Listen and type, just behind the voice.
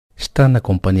Está na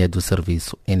companhia do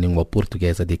serviço em língua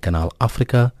portuguesa de Canal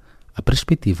África, a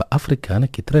perspectiva africana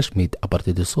que transmite a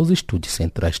partir dos seus estúdios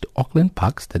centrais de Auckland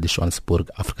Park, de Johannesburg,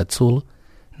 África do Sul,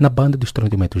 na banda dos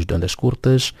 30 metros de ondas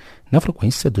curtas, na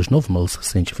frequência dos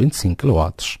 9.625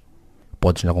 kW.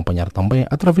 Podes nos acompanhar também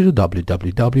através do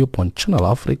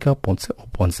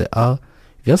www.channelafrica.co.za,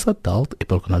 via satélite e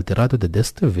pelo canal de rádio da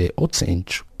DSTV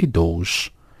 802.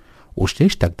 Os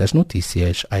destaques das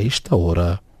notícias a esta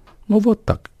hora. Novo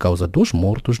ataque causa 2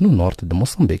 mortos no norte de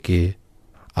Moçambique.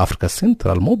 África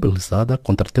Central mobilizada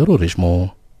contra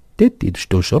terrorismo. Detidos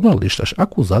 2 jornalistas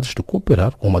acusados de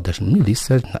cooperar com uma das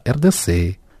milícias na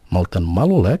RDC. Maltan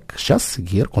Malolek já a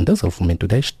seguir com desenvolvimento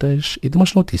destas e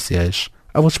demais notícias.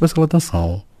 A vossa especial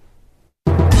atenção.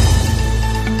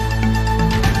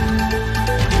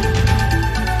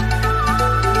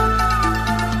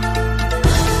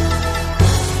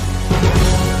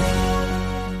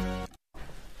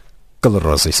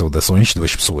 Calorosas saudações.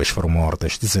 2 pessoas foram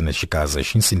mortas, dezenas de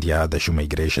casas incendiadas e uma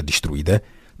igreja destruída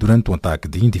durante um ataque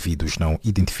de indivíduos não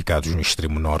identificados no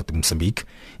extremo norte de Moçambique,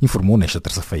 informou nesta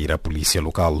terça-feira a polícia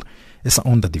local. Essa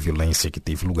onda de violência que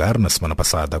teve lugar na semana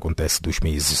passada acontece 2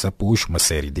 meses após uma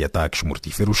série de ataques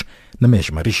mortíferos na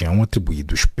mesma região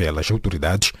atribuídos pelas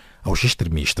autoridades aos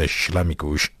extremistas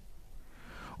islâmicos.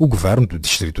 O governo do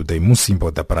distrito de Musimbo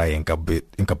da Praia, em Cabo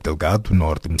Delgado,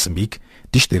 norte de Moçambique,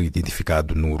 diz ter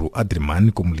identificado Nuro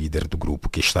Adrimani como líder do grupo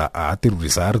que está a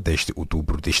aterrorizar desde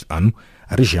outubro deste ano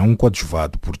a região,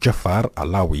 coadjuvado por Jafar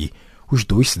Alawi. Os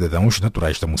 2 cidadãos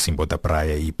naturais da Musimbo da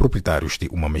Praia e proprietários de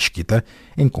uma mesquita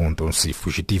encontram-se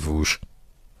fugitivos.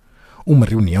 Uma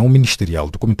reunião ministerial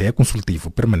do Comitê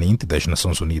Consultivo Permanente das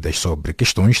Nações Unidas sobre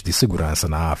questões de segurança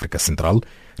na África Central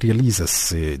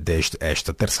realiza-se desde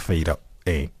esta terça-feira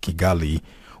em Kigali.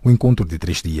 O encontro de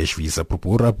 3 dias visa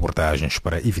propor abordagens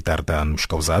para evitar danos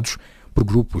causados por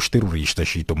grupos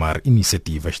terroristas e tomar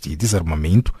iniciativas de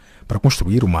desarmamento para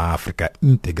construir uma África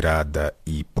integrada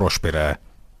e próspera.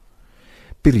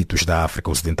 Peritos da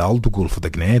África Ocidental, do Golfo da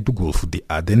Guiné, do Golfo de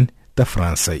Aden, da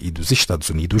França e dos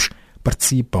Estados Unidos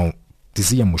participaram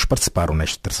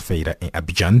nesta terça-feira em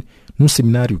Abidjan, num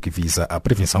seminário que visa a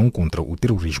prevenção contra o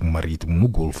terrorismo marítimo no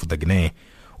Golfo da Guiné.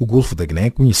 O Golfo da Guiné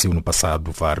conheceu no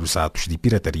passado vários atos de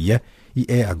pirataria e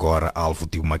é agora alvo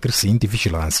de uma crescente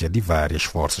vigilância de várias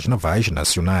forças navais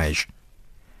nacionais.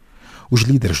 Os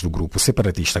líderes do grupo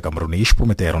separatista camerunês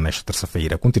prometeram nesta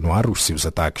terça-feira continuar os seus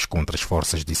ataques contra as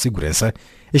forças de segurança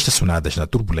estacionadas na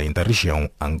turbulenta região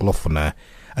anglófona.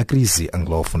 A crise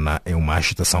anglófona é uma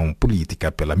agitação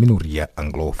política pela minoria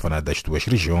anglófona das 2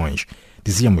 regiões.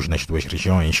 Dizíamos nas 2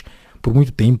 regiões. Por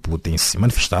muito tempo tem se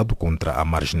manifestado contra a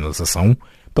marginalização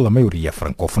pela maioria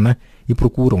francófona e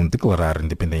procuram declarar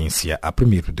independência a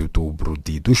 1º de outubro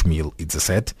de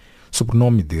 2017 sob o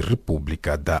nome de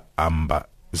República da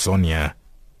Amazônia.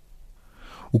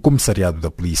 O comissariado da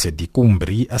polícia de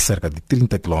Cumbri, a cerca de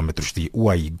 30 km de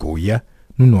Uaigóia,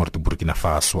 no norte do Burkina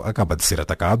Faso, acaba de ser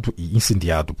atacado e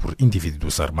incendiado por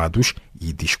indivíduos armados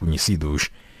e desconhecidos.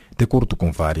 De acordo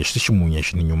com várias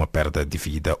testemunhas, nenhuma perda de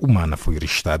vida humana foi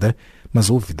registrada, mas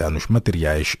houve danos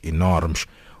materiais enormes.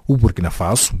 O Burkina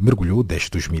Faso mergulhou desde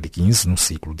 2015 num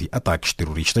ciclo de ataques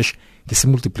terroristas que se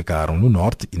multiplicaram no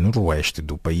norte e noroeste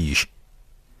do país.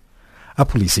 A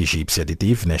polícia egípcia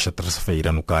deteve nesta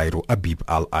terça-feira no Cairo Habib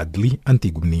al-Adli,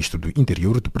 antigo ministro do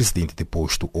interior do presidente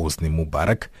deposto Hosni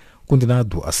Mubarak,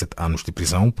 condenado a 7 anos de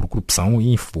prisão por corrupção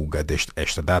e em fuga desde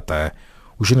esta data.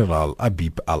 O general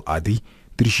Habib al-Adli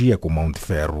dirigia com mão de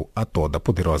ferro a toda a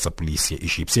poderosa polícia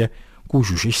egípcia,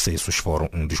 cujos excessos foram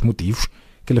um dos motivos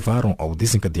que levaram ao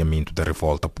desencadeamento da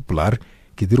revolta popular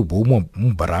que derrubou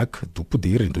Mubarak do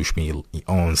poder em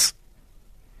 2011.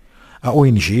 A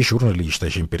ONG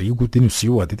Jornalistas em Perigo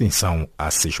denunciou a detenção há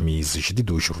 6 meses de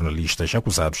 2 jornalistas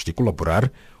acusados de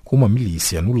colaborar com uma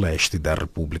milícia no leste da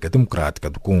República Democrática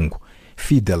do Congo.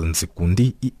 Fidel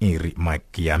Nzikundi e Henry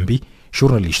Makiambi,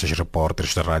 jornalistas e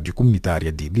repórteres da rádio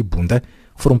comunitária de Libunda,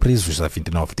 foram presos a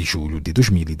 29 de julho de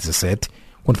 2017,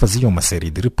 quando faziam uma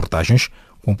série de reportagens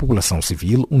com a população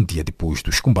civil um dia depois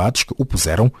dos combates que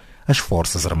opuseram as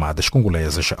forças armadas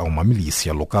congolesas a uma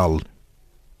milícia local.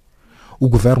 O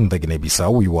governo da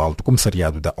Guiné-Bissau e o Alto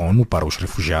Comissariado da ONU para os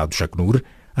Refugiados, ACNUR,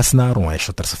 assinaram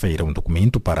esta terça-feira um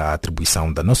documento para a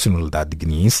atribuição da nacionalidade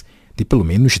guineense de pelo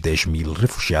menos 10.000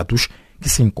 refugiados que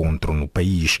se encontram no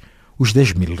país. Os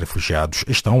 10.000 refugiados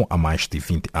estão há mais de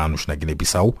 20 anos na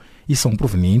Guiné-Bissau e são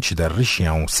provenientes da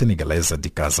região senegalesa de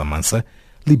Casamance,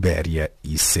 Libéria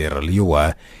e Serra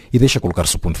Leoa. E deixa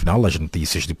colocar-se o ponto final às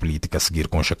notícias de política a seguir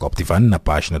com Jacob Tivan na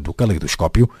página do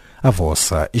Caleidoscópio. A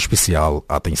vossa especial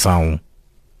atenção.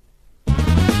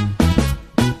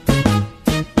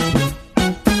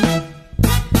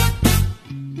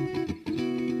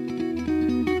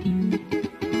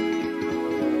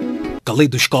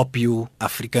 Caleidoscópio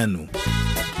africano.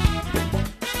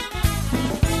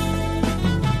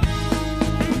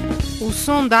 O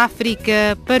som da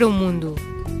África para o mundo.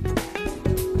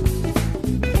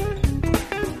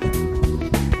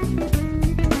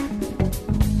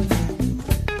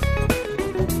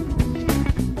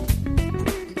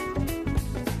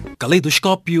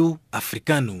 Caleidoscópio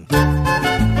africano.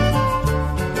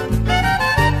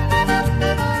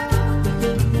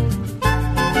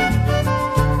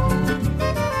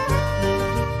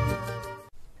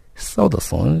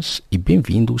 Saudações e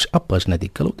bem-vindos à página de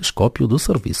Caleidoscópio do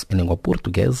Serviço em Língua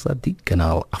Portuguesa de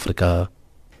Canal África.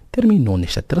 Terminou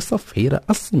nesta terça-feira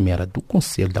a cimeira do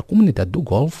Conselho da Comunidade do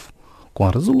Golfo com a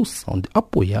resolução de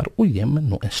apoiar o Iêmen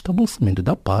no estabelecimento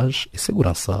da paz e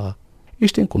segurança.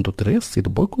 Este encontro teria sido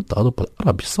boicotado pela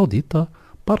Arábia Saudita,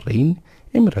 Bahrein,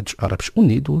 Emirados Árabes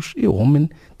Unidos e o Ômen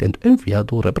tendo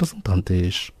enviado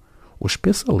representantes. O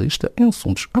especialista em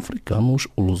assuntos africanos,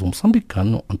 o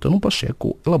luso-moçambicano Antônio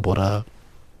Pacheco, elabora.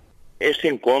 Este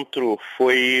encontro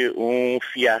foi um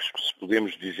fiasco, se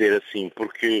podemos dizer assim,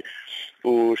 porque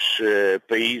os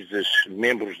países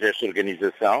membros desta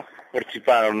organização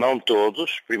participaram não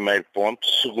todos, primeiro ponto.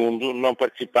 Segundo, não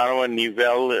participaram a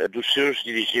nível dos seus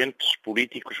dirigentes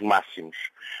políticos máximos.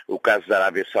 O caso da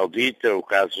Arábia Saudita, o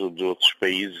caso de outros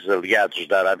países aliados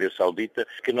da Arábia Saudita,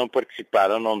 que não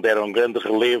participaram, não deram grande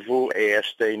relevo a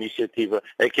esta iniciativa.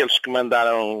 Aqueles que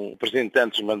mandaram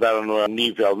representantes, mandaram-no a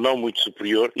nível não muito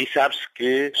superior e sabe-se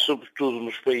que, sobretudo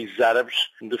nos países árabes,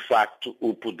 de facto,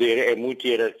 o poder é muito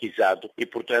hierarquizado e,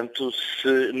 portanto,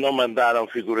 se não mandaram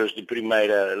figuras de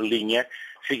primeira linha,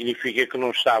 significa que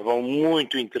não estavam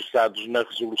muito interessados na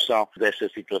resolução desta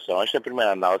situação. Esta é a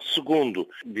primeira análise. Segundo,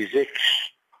 dizer que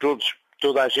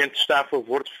toda a gente está a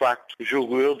favor, de facto,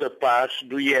 julgo eu, da paz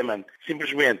do Iêmen.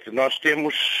 Simplesmente, nós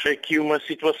temos aqui uma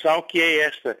situação que é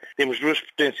esta. Temos duas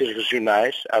potências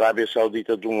regionais, a Arábia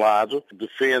Saudita de um lado,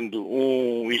 defende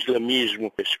um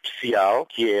islamismo especial,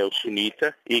 que é o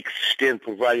sunita, e que se estende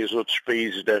por vários outros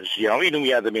países da região, e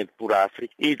nomeadamente por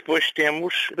África. E depois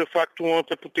temos, de facto, uma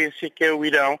outra potência, que é o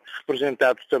Irão,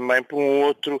 representado também por um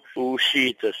outro, os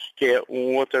xiitas, que é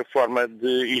uma outra forma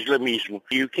de islamismo.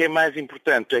 E o que é mais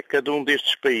importante é que cada um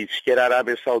destes países, quer a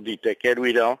Arábia Saudita, quer o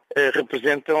Irão,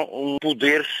 representam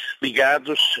poderes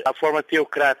ligados à forma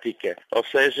teocrática, ou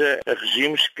seja, a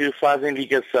regimes que fazem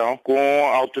ligação com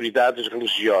autoridades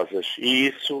religiosas. E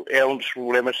isso é um dos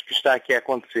problemas que está aqui a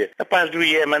acontecer. A paz do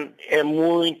Iêmen é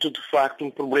muito, de facto,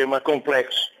 um problema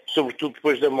complexo, sobretudo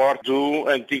depois da morte do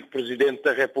antigo Presidente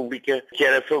da República, que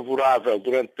era favorável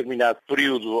durante determinado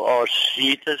período aos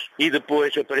xiitas e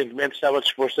depois, aparentemente, estava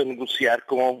disposto a negociar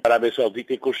com a Arábia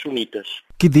Saudita e com os sunitas.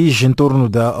 Que diz em torno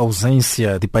da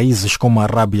ausência de países como a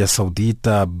Arábia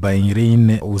Saudita,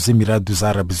 Bahrein, os Emirados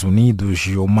Árabes Unidos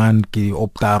e Oman, que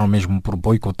optaram mesmo por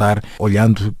boicotar,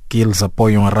 olhando que eles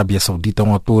apoiam a Arábia Saudita,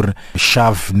 um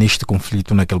ator-chave neste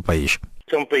conflito naquele país?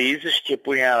 São países que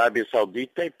apoiam a Arábia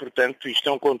Saudita e, portanto,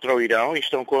 estão contra o Irão e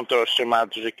estão contra os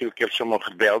chamados, aquilo que eles chamam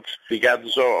rebeldes,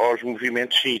 ligados aos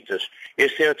movimentos xiitas.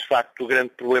 Este é, de facto, o grande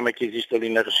problema que existe ali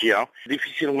na região.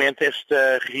 Dificilmente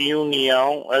esta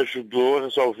reunião ajudou a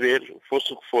resolver,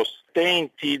 fosse o que fosse.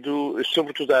 Tem tido,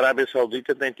 sobretudo a Arábia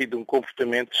Saudita, tem tido um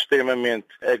comportamento extremamente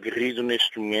aguerrido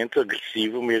neste momento,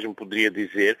 agressivo mesmo poderia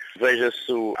dizer.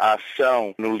 Veja-se a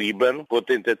ação no Líbano, com a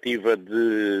tentativa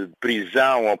de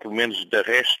prisão, ou pelo menos de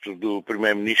arresto do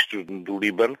primeiro-ministro do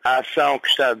Líbano. A ação que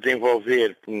está a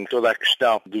desenvolver com toda a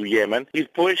questão do Iêmen. E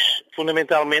depois,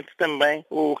 fundamentalmente, também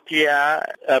o que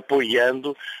há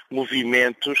apoiando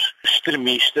movimentos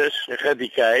extremistas,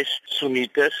 radicais,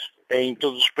 sunitas, em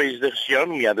todos os países da região,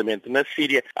 nomeadamente na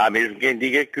Síria. Há mesmo quem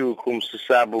diga que, como se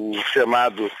sabe, o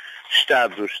chamado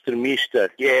Estado extremista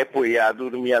é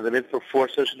apoiado, nomeadamente, por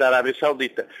forças da Arábia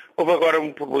Saudita. Houve agora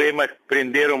um problema que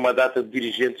prenderam uma data de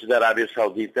dirigentes da Arábia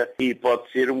Saudita e pode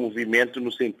ser um movimento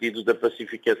no sentido da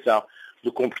pacificação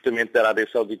do comportamento da Arábia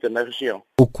Saudita na região.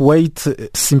 O Kuwait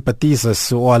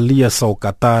simpatiza-se ou alia-se ao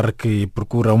Qatar, que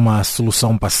procura uma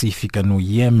solução pacífica no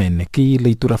Iêmen. Que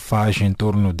leitura faz em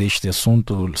torno deste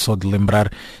assunto? Só de lembrar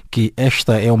que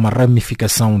esta é uma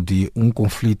ramificação de um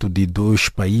conflito de dois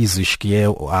países, que é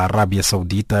a Arábia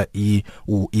Saudita e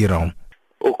o Irão.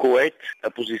 O Kuwait,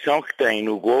 a posição que tem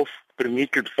no Golfo,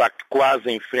 permite-lhe, de facto, quase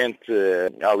em frente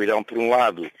ao Irão por um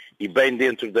lado e bem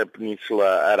dentro da Península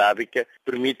Arábica,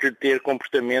 permite-lhe ter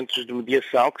comportamentos de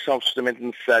mediação que são absolutamente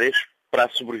necessários para a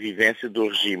sobrevivência do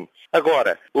regime.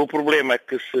 Agora, o problema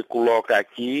que se coloca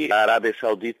aqui, a Arábia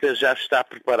Saudita já está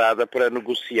preparada para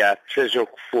negociar, seja o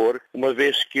que for, uma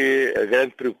vez que a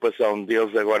grande preocupação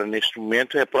deles agora neste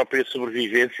momento é a própria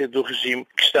sobrevivência do regime,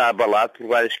 que está abalado por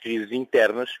várias crises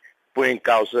internas põe em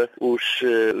causa os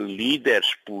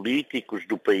líderes políticos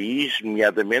do país,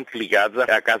 nomeadamente ligados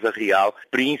à Casa Real,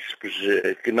 príncipes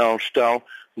que não estão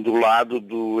do lado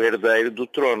do herdeiro do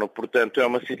trono. Portanto, é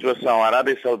uma situação, a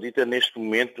Arábia Saudita neste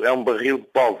momento é um barril de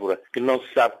pólvora, que não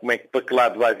se sabe para que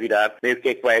lado vai virar, nem o que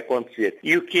é que vai acontecer.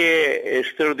 E o que é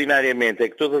extraordinariamente é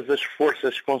que todas as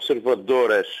forças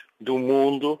conservadoras do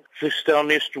mundo se estão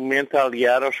neste momento a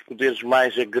aliar aos poderes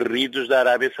mais aguerridos da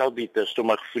Arábia Saudita.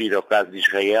 Estou-me a referir ao caso de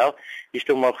Israel e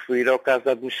estou-me a referir ao caso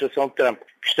da administração Trump,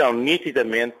 que estão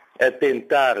nitidamente a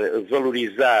tentar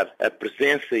valorizar a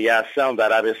presença e a ação da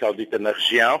Arábia Saudita na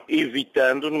região,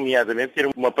 evitando, nomeadamente, ter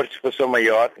uma participação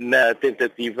maior na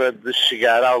tentativa de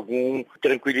chegar a alguma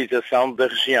tranquilização da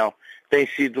região. Tem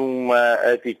sido uma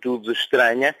atitude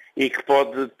estranha e que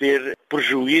pode ter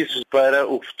prejuízos para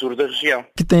o futuro da região. O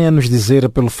que tem a nos dizer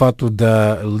pelo fato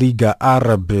da Liga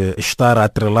Árabe estar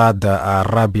atrelada à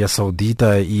Arábia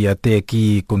Saudita e até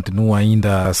aqui continua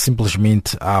ainda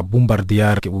simplesmente a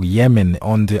bombardear o Iêmen,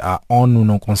 onde a ONU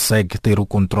não consegue ter o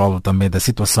controle também da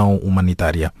situação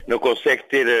humanitária? Não consegue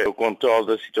ter o controle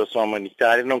da situação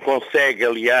humanitária, não consegue,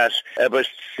 aliás,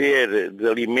 abastecer de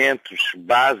alimentos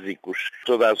básicos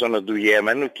toda a zona do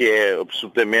Iêmen, o que é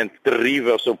absolutamente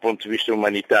terrível do seu ponto de vista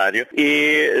humanitário.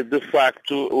 E, de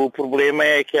facto, o problema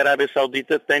é que a Arábia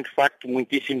Saudita tem, de facto,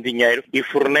 muitíssimo dinheiro e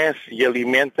fornece e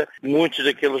alimenta muitos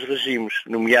daqueles regimes,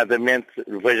 nomeadamente,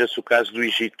 veja-se o caso do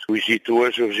Egito. O Egito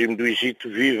hoje, o regime do Egito,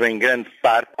 vive em grande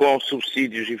parte com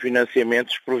subsídios e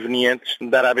financiamentos provenientes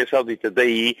da Arábia Saudita.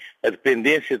 Daí a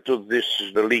dependência de todos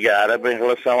estes da Liga Árabe em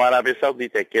relação à Arábia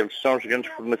Saudita, é que eles são os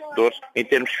grandes fornecedores em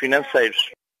termos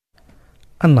financeiros.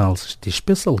 Análises de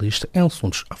especialista em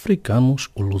assuntos africanos,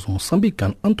 o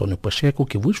luso-moçambicano António Pacheco,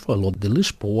 que vos falou de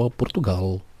Lisboa,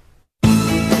 Portugal.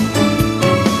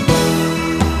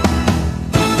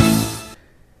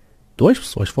 2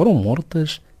 pessoas foram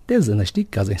mortas, dezenas de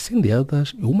casas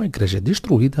incendiadas e uma igreja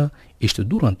destruída, isto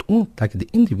durante um ataque de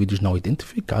indivíduos não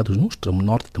identificados no extremo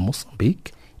norte de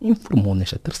Moçambique, informou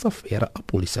nesta terça-feira a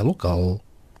polícia local.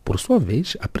 Por sua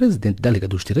vez, a presidente da Liga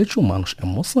dos Direitos Humanos em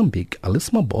Moçambique,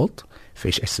 Alice Mabot,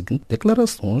 fez as seguintes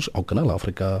declarações ao Canal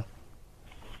África.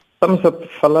 Estamos a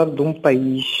falar de um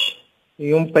país,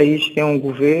 e um país tem um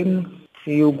governo,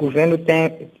 e o governo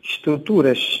tem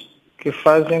estruturas que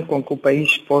fazem com que o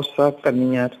país possa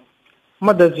caminhar.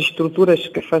 Uma das estruturas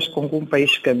que faz com que um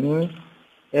país caminhe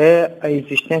é a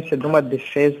existência de uma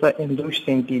defesa em 2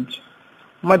 sentidos.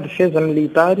 Uma defesa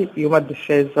militar e uma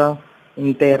defesa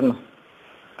interna.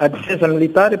 A defesa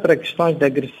militar é para questões de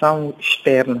agressão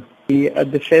externa e a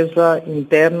defesa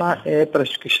interna é para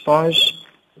as questões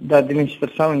da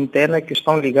administração interna que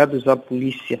estão ligados à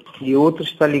polícia e outro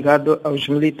está ligado aos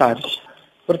militares.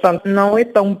 Portanto, não é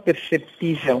tão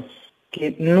perceptível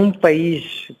que num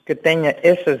país que tenha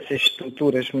essas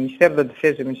estruturas, Ministério da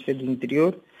Defesa e Ministério do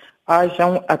Interior,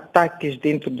 hajam ataques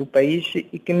dentro do país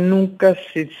e que nunca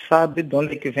se sabe de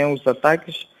onde é que vêm os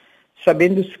ataques,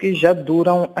 sabendo-se que já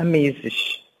duram há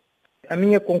meses. A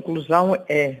minha conclusão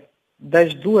é,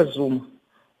 das duas uma,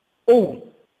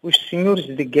 ou os senhores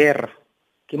de guerra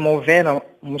que moveram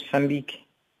Moçambique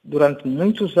durante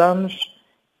muitos anos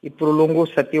e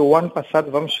prolongou-se até o ano passado,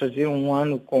 vamos fazer um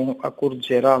ano com o acordo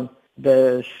geral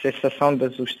da cessação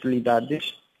das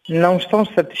hostilidades, não estão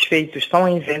satisfeitos, estão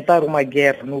a inventar uma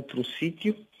guerra noutro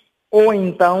sítio, ou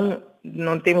então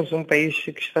não temos um país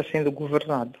que está sendo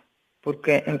governado,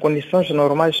 porque em condições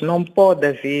normais não pode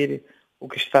haver o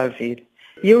que está a vir.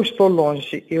 E eu estou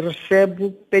longe e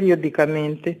recebo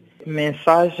periodicamente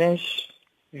mensagens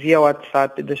via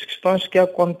WhatsApp das questões que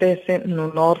acontecem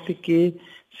no norte, que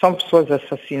são pessoas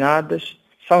assassinadas,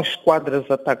 são esquadras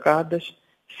atacadas,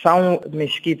 são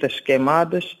mesquitas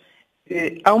queimadas.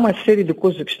 Há uma série de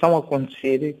coisas que estão a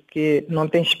acontecer que não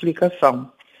tem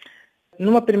explicação.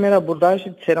 Numa primeira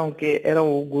abordagem disseram que era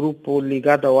o grupo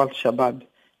ligado ao Al-Shabaab.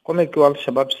 Como é que o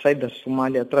Al-Shabaab sai da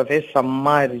Somália, atravessa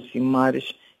mares e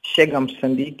mares, chega a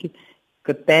Moçambique,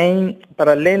 que tem,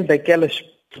 para além daquelas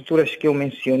estruturas que eu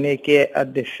mencionei, que é a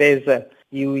defesa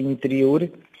e o interior,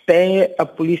 tem a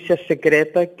polícia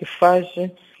secreta que faz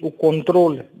o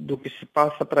controle do que se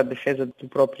passa para a defesa do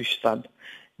próprio Estado.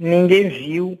 Ninguém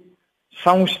viu,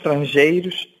 são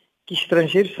estrangeiros, que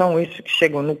estrangeiros são esses que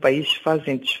chegam no país,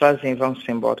 fazem, desfazem e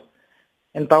vão-se embora.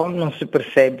 Então não se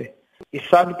percebe. E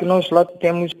sabe que nós lá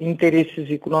temos interesses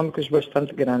econômicos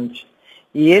bastante grandes.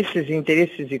 E esses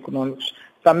interesses econômicos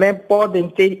também podem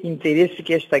ter interesse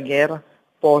que esta guerra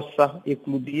possa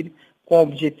eclodir, com o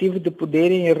objetivo de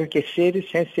poderem enriquecer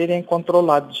sem serem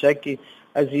controlados, já que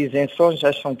as isenções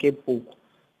acham que é pouco.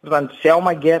 Portanto, se há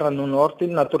uma guerra no norte,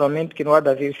 naturalmente que não há de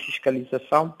haver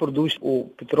fiscalização, produz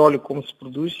o petróleo como se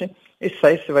produz, isso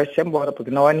aí se vai-se embora, porque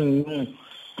não há nenhum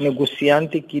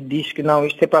negociante que diz que não,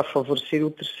 isto é para favorecer o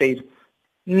terceiro.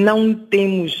 Não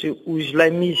temos o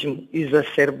islamismo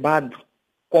exacerbado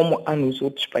como há nos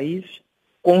outros países,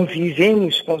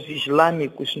 convivemos com os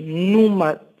islâmicos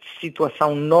numa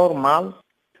situação normal.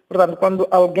 Portanto, quando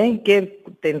alguém quer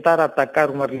tentar atacar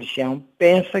uma religião,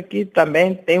 pensa que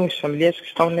também tem os familiares que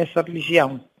estão nessa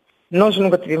religião. Nós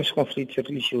nunca tivemos conflitos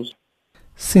religiosos.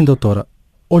 Sim, doutora.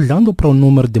 Olhando para o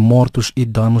número de mortos e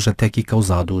danos até aqui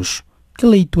causados, que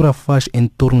leitura faz em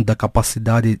torno da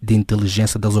capacidade de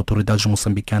inteligência das autoridades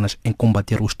moçambicanas em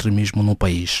combater o extremismo no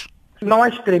país? Não há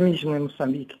extremismo em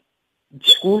Moçambique.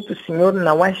 Desculpe, senhor,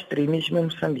 não há extremismo em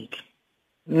Moçambique.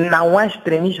 Não há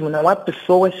extremismo, não há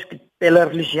pessoas que pela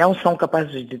religião são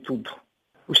capazes de tudo.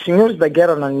 Os senhores da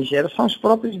guerra na Nigéria são os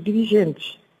próprios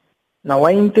dirigentes. Não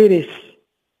há interesse.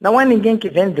 Não há ninguém que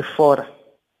vem de fora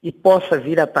e possa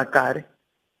vir atacar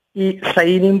e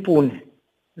sair impune.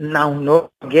 Não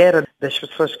há guerra das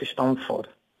pessoas que estão de fora.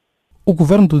 O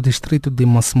governo do distrito de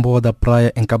Macemboa da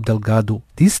Praia, em Cabo Delgado,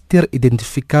 disse ter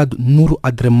identificado Nuro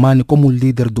Adremani como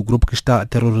líder do grupo que está a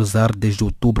terrorizar desde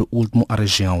outubro último a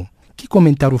região. Que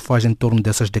comentário faz em torno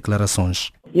dessas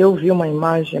declarações? Eu vi uma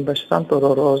imagem bastante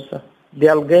horrorosa de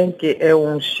alguém que é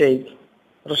um sheik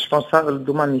responsável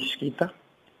de uma mesquita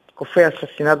que foi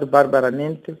assassinado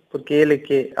barbaramente porque ele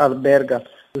que alberga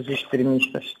os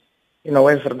extremistas. E não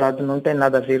é verdade, não tem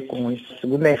nada a ver com isso.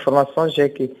 Segundo as informações é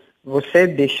que você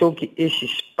deixou que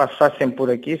estes passassem por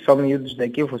aqui, são miúdos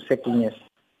daqui, você conhece.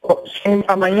 Se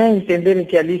amanhã entenderem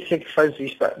que a Alice é que faz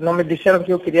isso, não me disseram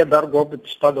que eu queria dar golpe de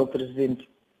Estado ao presidente.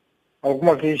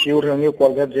 Alguma vez eu reuni com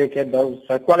alguém e dizer que é dar,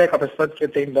 qual é a capacidade que eu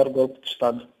tenho de dar golpe de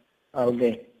Estado a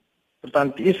alguém?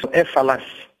 Portanto, isso é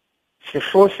falácia. Se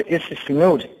fosse esse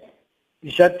senhor,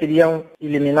 já teriam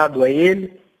eliminado a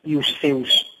ele e os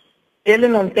seus. Ele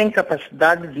não tem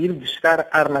capacidade de ir buscar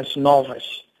armas novas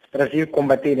para vir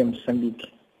combater em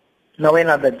Moçambique. Não é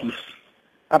nada disso.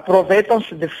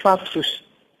 Aproveitam-se de fatos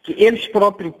que eles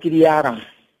próprios criar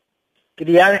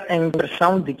a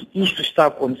impressão de que isto está a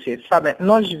acontecer. Sabe,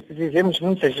 nós vivemos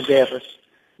muitas guerras.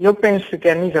 Eu penso que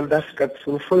a nível da África do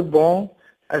Sul foi bom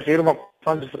haver uma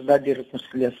comissão de verdade e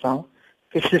reconciliação,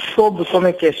 que se soube como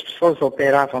é que as pessoas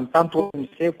operavam, tanto o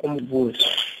OMC como o BUS.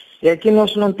 E aqui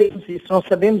nós não temos isso, não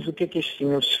sabemos o que é que estes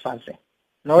senhores fazem.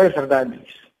 Não é verdade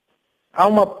isso. Há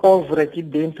uma pólvora aqui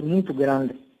dentro muito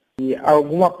grande e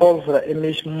alguma pólvora é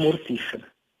mesmo mortífera.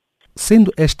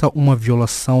 Sendo esta uma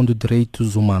violação de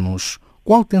direitos humanos,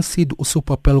 qual tem sido o seu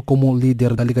papel como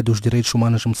líder da Liga dos Direitos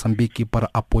Humanos de Moçambique para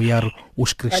apoiar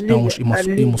os cristãos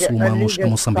e muçulmanos em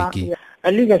Moçambique? A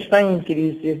Liga está em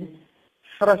crise.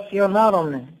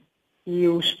 Fracionaram-me e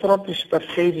os próprios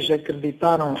parceiros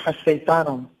acreditaram,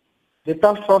 aceitaram, de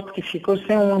tal sorte que ficou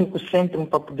sem um único centro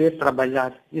para poder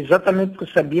trabalhar. Exatamente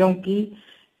porque sabiam que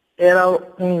era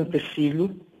um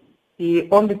empecilho e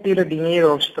onde tira dinheiro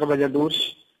aos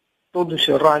trabalhadores, todos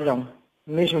ralham,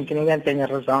 mesmo que ninguém tenha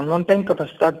razão. Não tenho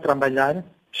capacidade de trabalhar,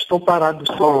 estou parado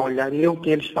só a olhar e eu que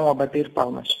eles estão a bater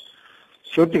palmas.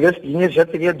 Se eu tivesse dinheiro, já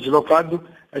teria deslocado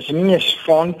as minhas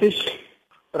fontes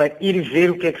para ir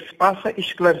ver o que é que se passa e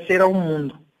esclarecer ao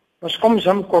mundo. Mas como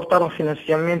já me cortaram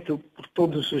financiamento por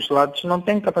todos os lados, não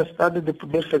tenho capacidade de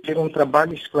poder fazer um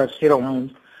trabalho e esclarecer ao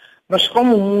mundo. Mas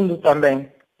como o mundo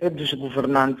também é dos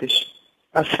governantes,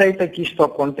 aceita que isto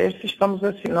acontece, estamos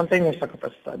assim, não tenho essa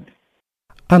capacidade.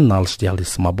 Análise de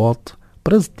Alice Mabot,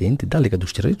 presidente da Liga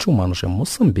dos Direitos Humanos em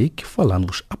Moçambique,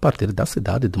 falando-nos a partir da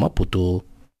cidade de Maputo.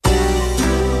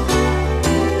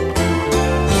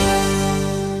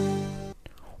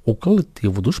 O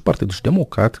coletivo dos partidos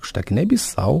democráticos da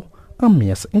Guiné-Bissau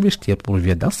ameaça investir por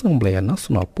via da Assembleia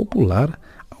Nacional Popular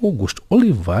Augusto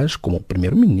Olivais como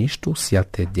primeiro-ministro se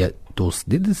até dia 12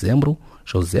 de dezembro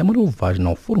José Mário Vaz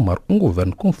não formar um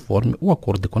governo conforme o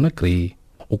acordo de Conakry.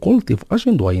 O coletivo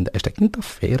agendou ainda esta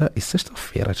quinta-feira e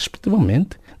sexta-feira,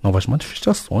 respectivamente, novas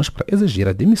manifestações para exigir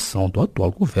a demissão do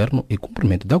atual governo e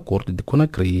cumprimento do acordo de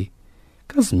Conakry.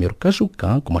 Casimiro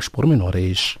Cajucan com mais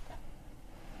pormenores.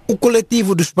 O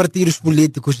coletivo dos partidos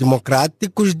políticos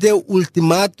democráticos deu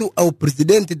ultimato ao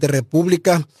presidente da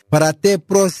República para até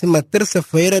próxima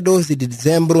terça-feira, 12 de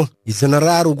dezembro,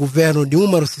 exonerar o governo de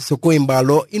Umaru Sissoko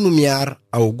Embalo e nomear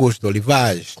Augusto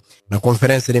Olivais. Na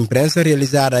conferência de imprensa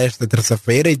realizada esta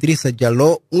terça-feira, Idrissa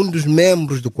Diallo, um dos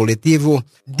membros do coletivo,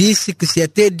 disse que se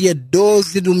até dia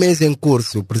 12 do mês em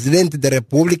curso o presidente da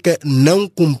República não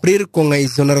cumprir com a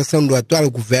exoneração do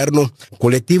atual governo, o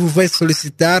coletivo vai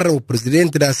solicitar ao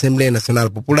presidente da Assembleia Nacional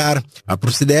Popular a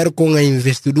proceder com a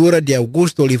investidura de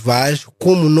Augusto Olivais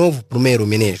como novo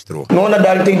primeiro-ministro. Nona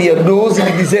data dia 12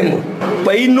 de dezembro,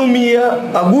 para ir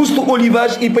nomear Augusto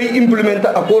Olivais e para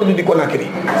implementar acordo de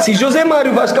Conakry. Se José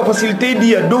Mário Vaz facilitei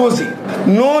dia 12,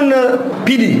 não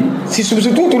pede se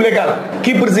substituto legal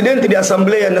que presidente da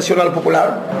Assembleia Nacional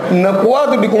Popular na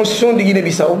quadro de Constituição de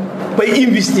Guiné-Bissau para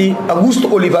investir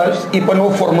Augusto Olivais e para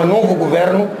não formar novo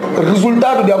governo,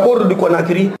 resultado de acordo de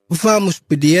Conakry. Vamos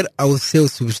pedir ao seu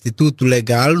substituto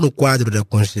legal no quadro da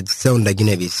Constituição da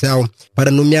Guiné-Bissau para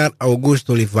nomear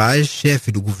Augusto Olivais,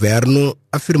 chefe do governo,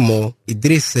 afirmou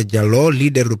Idrissa Diallo,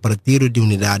 líder do Partido de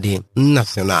Unidade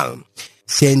Nacional.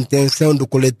 Se a intenção do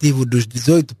coletivo dos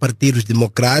 18 partidos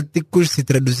democráticos se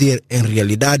traduzir em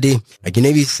realidade, a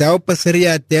Guiné-Bissau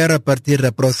passaria a ter, a partir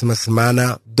da próxima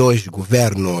semana, 2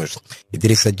 governos.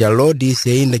 Idrissa Diallo disse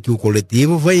ainda que o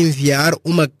coletivo vai enviar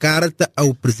uma carta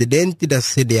ao presidente da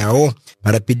CEDEAO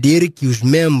para pedir que os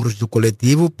membros do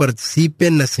coletivo participem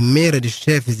na cimeira de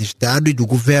chefes de Estado e do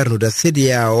governo da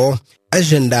CEDEAO,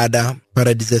 agendada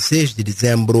para 16 de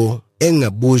dezembro, em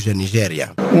Abuja,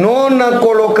 Nigéria. Não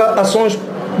coloca ações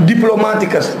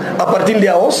diplomáticas a partir de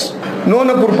AOS, não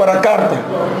por para a carta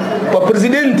para o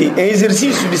presidente em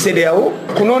exercício de CDAO,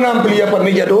 não amplia para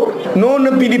mediador,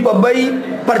 não pedir para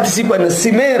BEI participar na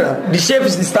cimeira de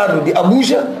chefes de Estado de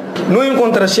Abuja, não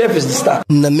encontra chefes de Estado.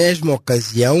 Na mesma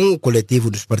ocasião, o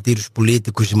coletivo dos partidos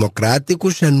políticos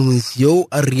democráticos anunciou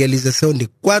a realização de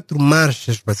 4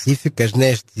 marchas pacíficas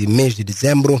neste mês de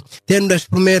dezembro, tendo as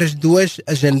primeiras 2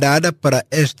 agendadas para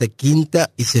esta quinta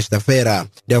e sexta-feira.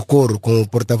 De acordo com o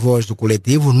porta-voz do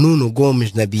coletivo, Nuno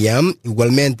Gomes Nabiam,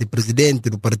 igualmente presidente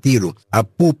do partido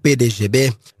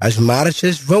APU-PDGB, as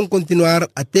marchas vão continuar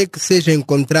até que seja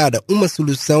encontrada uma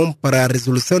solução para a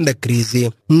resolução da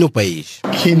crise no país.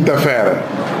 Quinta-feira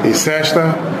e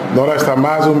sexta, não resta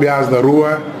mais um viagem na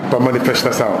rua para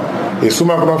manifestação. E se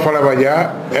uma que não falava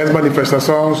já, as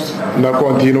manifestações não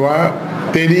continuar,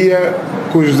 teria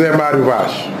que o José Mário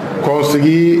Vaz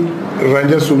conseguir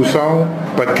arranjar solução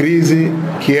para a crise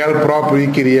que ele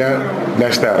próprio queria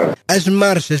nesta terra. As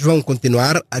marchas vão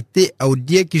continuar até ao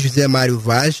dia que José Mário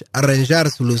Vaz arranjar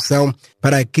solução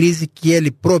para a crise que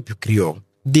ele próprio criou,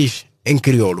 diz em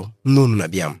crioulo Nuno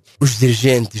Nabiam. Os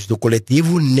dirigentes do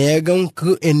coletivo negam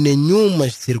que em nenhuma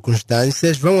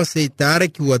circunstâncias vão aceitar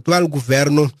que o atual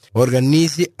governo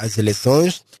organize as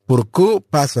eleições porque,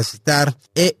 passo a citar,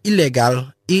 é ilegal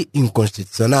e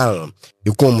inconstitucional.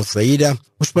 E como saída,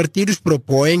 os partidos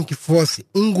propõem que fosse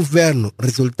um governo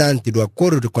resultante do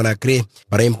acordo de Conakry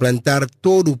para implantar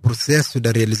todo o processo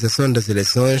da realização das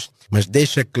eleições, mas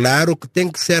deixa claro que tem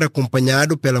que ser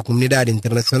acompanhado pela comunidade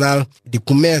internacional de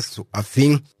começo a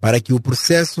fim para que o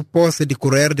processo possa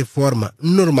decorrer de forma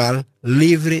normal,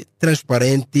 livre,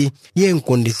 transparente e em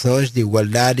condições de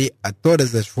igualdade a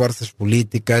todas as forças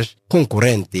políticas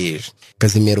concorrentes.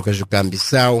 Casimiro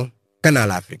Cajucambissau,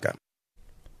 Canal África.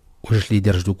 Os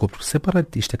líderes do grupo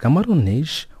separatista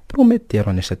camaronês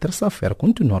prometeram nesta terça-feira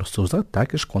continuar seus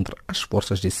ataques contra as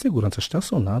forças de segurança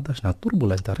estacionadas na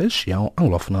turbulenta região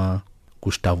anglófona.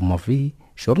 Gustavo Mavi,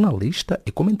 jornalista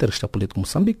e comentarista político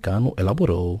moçambicano,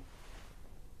 elaborou.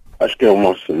 Acho que é um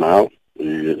mau sinal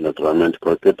e, naturalmente,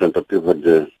 qualquer tentativa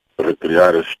de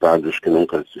recriar estados que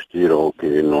nunca existiram ou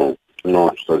que não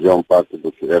faziam parte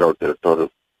do que era o território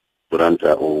durante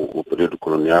o período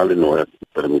colonial e não é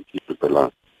permitido pela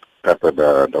Carta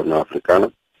da União Africana.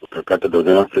 O que a Carta da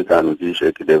União Africana diz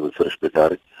é que deve-se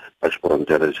respeitar as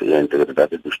fronteiras e a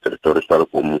integridade dos territórios, tal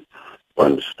como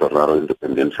quando se tornaram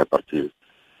independentes a partir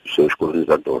dos seus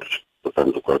colonizadores.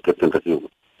 Portanto, qualquer tentativa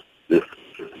de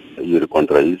ir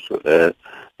contra isso é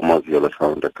uma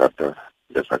violação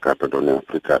dessa Carta da União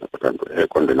Africana. Portanto, é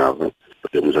condenável.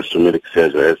 Podemos assumir que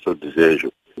seja esse o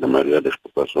desejo da maioria das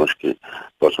populações que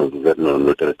possam viver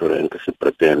no território em que se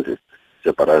pretende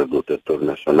separar do território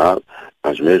nacional,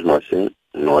 mas mesmo assim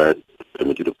não é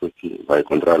permitido porque vai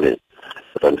contra a lei.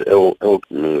 Portanto, é o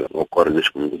que me ocorre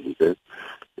neste momento dizer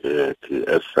que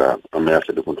essa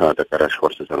ameaça de continuar a atacar as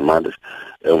Forças Armadas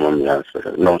é uma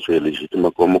ameaça não só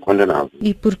legítima como condenável.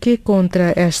 E por que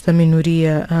contra esta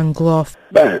minoria anglófona?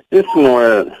 Bem, isso não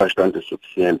é bastante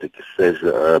suficiente que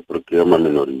seja porque é uma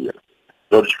minoria.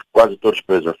 Quase todos os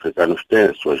países africanos têm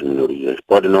as suas minorias.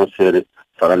 Pode não ser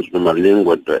falantes numa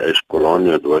língua da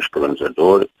ex-colônia, do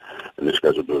ex-colonizador, nesse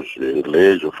caso dos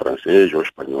inglês, ou francês, ou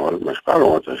espanhol, mas falam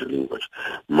outras línguas.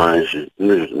 Mas,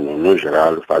 no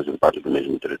geral, fazem parte do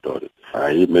mesmo território.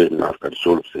 Aí mesmo na África do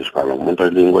Sul, vocês falam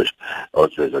muitas línguas,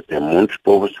 ou seja, tem muitos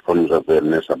povos, se formos a ver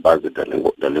nessa base da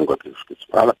língua que se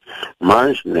fala,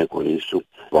 mas nem com isso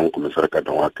vão começar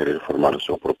cada um a querer formar o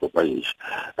seu próprio país.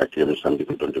 Aqui em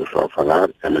Moçambique, onde eu estou a falar,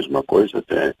 é a mesma coisa,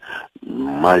 tem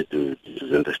mais de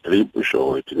 200 tribos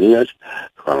ou etnias,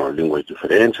 falam línguas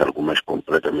diferentes, algumas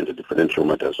completamente diferentes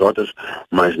umas das outras,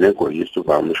 mas nem com isso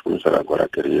vamos começar agora a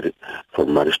querer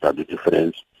formar estados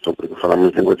diferentes, só porque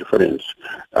falamos línguas diferentes.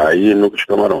 Aí, nos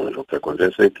Camarões, o que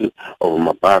acontece é que houve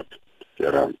uma parte que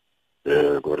era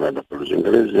governada pelos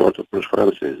ingleses e outra pelos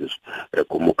franceses. É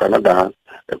como o Canadá,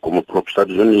 é como os próprios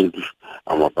Estados Unidos.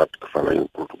 Há uma parte que fala em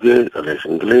português, ela é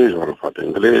inglês, ela fala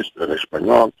inglês, ela é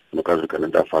espanhol. No caso do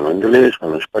Canadá, falam inglês,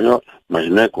 falam espanhol, mas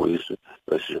nem com isso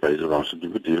esses países vão se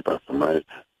dividir para formar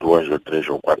 2 ou 3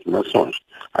 ou 4 nações.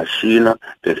 A China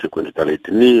tem 50 tal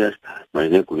etnias, mas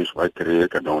nem com isso vai querer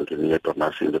cada uma etnia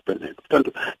tornar-se independente.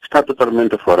 Portanto, está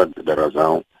totalmente fora da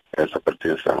razão essa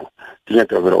pretensão. Tinha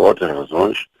que haver outras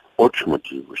razões, outros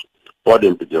motivos.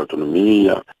 Podem pedir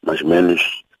autonomia, mas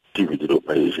menos dividir o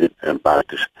país em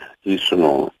partes. Isso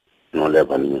não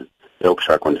leva a nenhum. É o que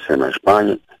está acontecendo na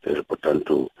Espanha.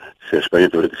 Portanto, se a Espanha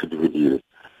tiver que se dividir,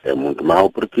 é muito mal,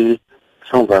 porque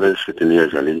são várias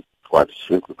etnias ali, 4,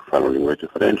 5, que falam línguas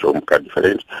diferentes, ou um bocado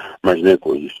diferentes, mas nem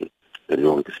com isso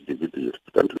teriam que se dividir.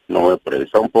 Portanto, não é por aí.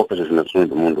 São poucas as nações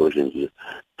do mundo hoje em dia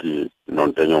que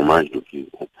não tenham mais do que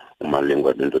uma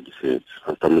língua dentro de si.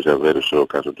 Estamos a ver o seu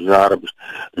caso dos árabes,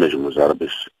 mesmo os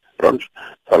árabes, pronto,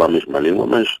 falam a mesma língua,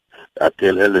 mas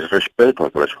eles respeitam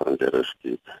aquelas fronteiras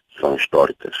que são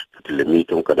históricas, que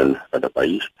limitam cada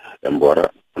país,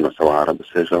 embora a nação árabe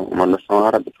seja uma nação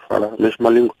árabe que fala a mesma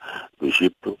língua do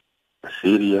Egito, a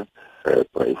Síria,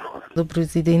 por aí fora. O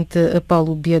presidente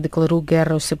Paulo Biya declarou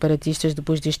guerra aos separatistas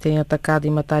depois de eles terem atacado e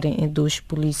matarem 2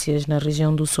 polícias na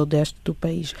região do sudeste do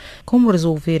país. Como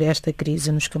resolver esta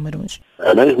crise nos Camarões?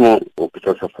 É mesmo o que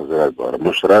está a fazer agora,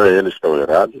 mostrar a eles que estão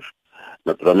errados.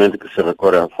 Naturalmente que se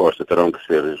recorre à força terão que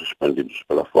ser respondidos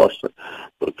pela força,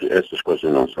 porque essas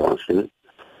coisas não são assim.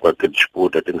 Qualquer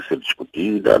disputa tem que ser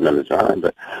discutida,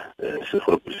 analisada. Se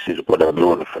for preciso, pode haver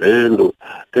um referendo.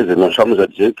 Quer dizer, nós estamos a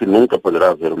dizer que nunca poderá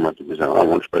haver uma divisão. Há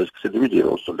muitos países que se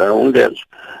dividiram. O Sudão é um deles.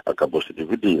 Acabou se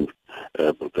dividindo,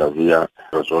 porque havia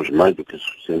razões mais do que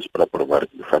suficientes para provar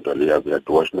que, de fato, ali havia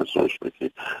 2 nações,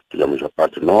 porque tivemos a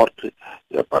parte norte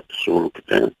e a parte sul, que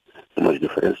tem umas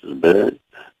diferenças bem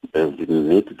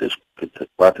nítidas, que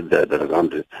parte da razão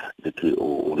de que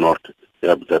o norte é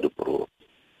habitado por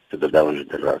cidadãos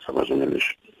de raça mais ou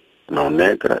menos não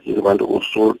negra, enquanto o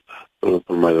sul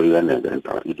por maioria negra.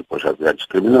 Então, e depois havia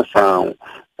discriminação,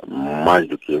 mais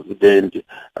do que evidente,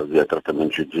 havia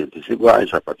tratamentos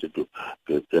desiguais a partir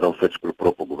que eram feitos pelo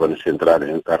próprio governo central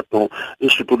em Khartoum.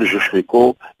 Isso tudo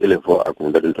justificou e levou a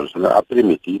comunidade internacional a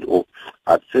permitir ou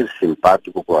a ser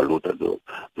simpático com a luta do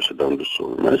Sudão do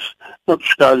Sul. Mas, em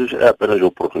outros casos, é apenas o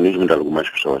oportunismo de algumas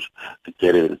pessoas que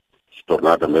querem se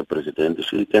tornar também presidentes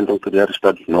e tentam criar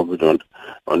estados novos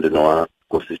onde não há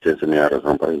consistência nem há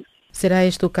razão para isso. Será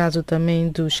este o caso também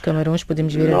dos Camarões?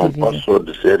 Podemos ver a divisão? Não posso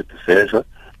dizer que seja,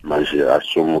 mas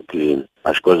assumo que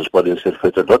as coisas podem ser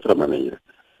feitas de outra maneira,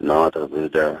 não através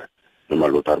de uma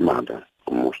luta armada,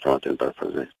 como estão a tentar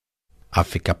fazer. A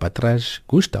ficar para trás,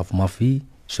 Gustavo Mavi,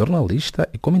 jornalista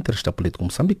e comentarista político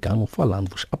moçambicano,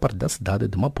 falando-vos a partir da cidade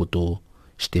de Maputo.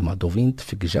 Estimado ouvinte,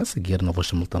 fique já a seguir na voz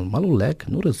simultânea Malulek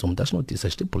no resumo das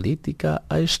notícias de política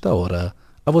a esta hora.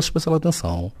 A vossa especial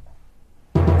atenção.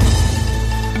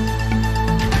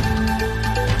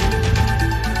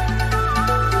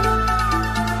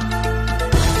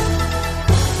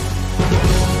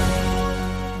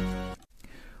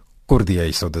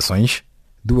 Cordiais saudações.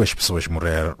 2 pessoas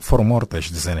foram mortas,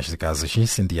 dezenas de casas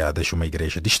incendiadas, uma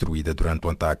igreja destruída durante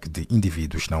um ataque de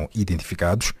indivíduos não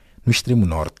identificados no extremo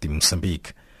norte de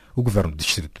Moçambique. O governo do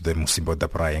distrito de Mocimboa da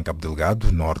Praia, em Cabo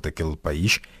Delgado, norte daquele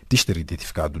país, diz ter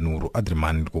identificado Nuro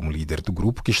Adrimani como líder do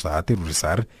grupo que está a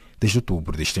aterrorizar desde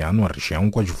outubro deste ano a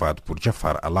região, coadjuvado por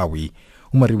Jafar Alawi.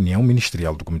 Uma reunião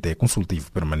ministerial do Comitê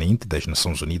Consultivo Permanente das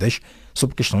Nações Unidas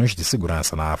sobre questões de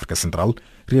segurança na África Central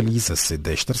realiza-se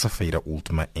desta terça-feira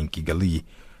última em Kigali.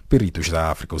 Peritos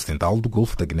da África Ocidental, do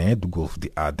Golfo da Guiné, do Golfo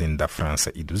de Aden, da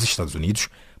França e dos Estados Unidos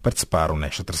participaram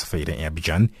nesta terça-feira em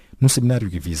Abidjan num seminário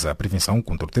que visa a prevenção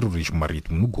contra o terrorismo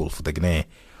marítimo no Golfo da Guiné.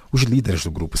 Os líderes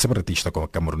do grupo separatista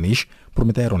camerunês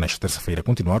prometeram nesta terça-feira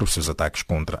continuar os seus ataques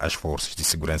contra as forças de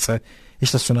segurança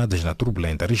estacionadas na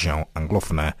turbulenta região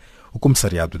anglófona. O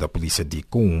comissariado da polícia de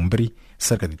Coumbre,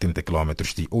 cerca de 30 km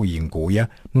de Oyengoia,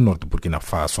 no norte do Burkina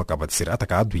Faso, acaba de ser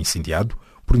atacado e incendiado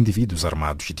por indivíduos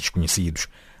armados e desconhecidos.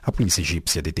 A polícia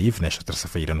egípcia deteve nesta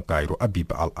terça-feira no Cairo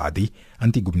Habib al-Hadi,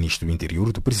 antigo ministro do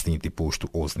interior do presidente deposto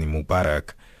Hosni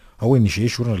Mubarak. A ONG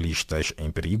Jornalistas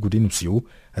em Perigo denunciou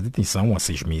a detenção há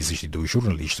 6 meses de 2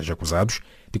 jornalistas acusados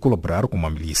de colaborar com uma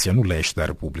milícia no leste da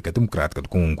República Democrática do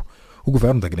Congo. O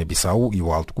governo da Guiné-Bissau e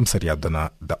o Alto Comissariado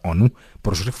da ONU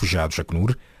para os Refugiados,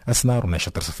 ACNUR, assinaram nesta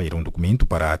terça-feira um documento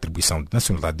para a atribuição de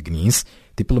nacionalidade guineense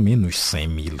de pelo menos 100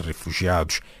 mil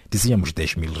refugiados. Dizíamos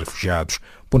 10 mil refugiados.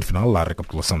 Ponto final à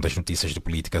recapitulação das notícias de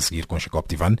política a seguir com Jacob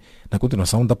Tivan, na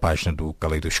continuação da página do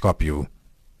Caleidoscópio.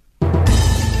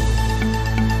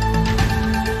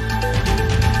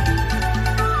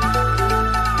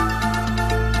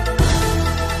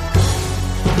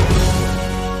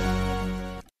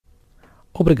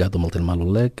 Obrigado, Malten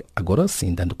Malulek. Agora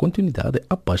sim, dando continuidade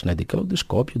à página de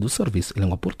Caleidoscópio do Serviço em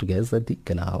Língua Portuguesa de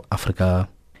Canal África.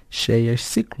 Cheias,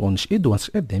 ciclones e doenças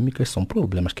endêmicas são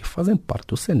problemas que fazem parte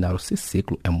do cenário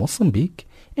ciclo em Moçambique,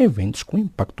 eventos com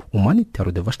impacto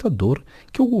humanitário devastador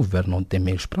que o governo não tem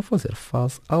meios para fazer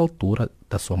face à altura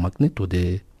da sua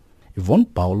magnitude. Ivone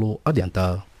Paulo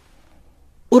adianta.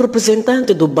 O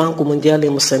representante do Banco Mundial em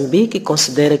Moçambique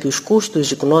considera que os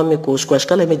custos econômicos com as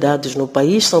calamidades no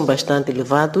país são bastante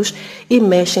elevados e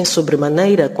mexem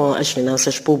sobremaneira com as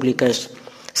finanças públicas.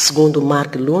 Segundo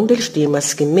Mark Lundell,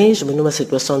 estima-se que mesmo numa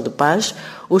situação de paz,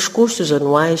 os custos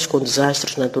anuais com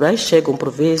desastres naturais chegam por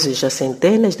vezes a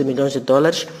centenas de milhões de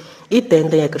dólares e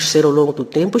tendem a crescer ao longo do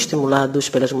tempo, estimulados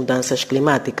pelas mudanças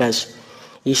climáticas.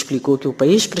 E explicou que o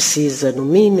país precisa, no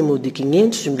mínimo, de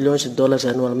 500 milhões de dólares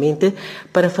anualmente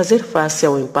para fazer face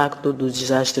ao impacto dos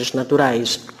desastres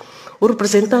naturais. O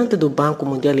representante do Banco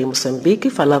Mundial em Moçambique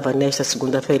falava nesta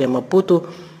segunda-feira em Maputo,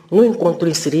 no encontro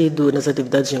inserido nas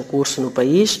atividades em curso no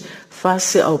país,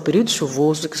 face ao período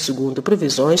chuvoso que, segundo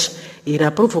previsões,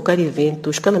 irá provocar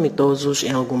eventos calamitosos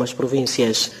em algumas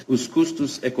províncias. Os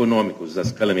custos econômicos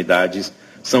das calamidades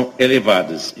são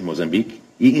elevados em Moçambique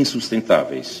e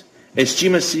insustentáveis.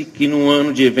 Estima-se que num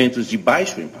ano de eventos de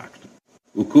baixo impacto,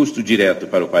 o custo direto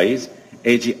para o país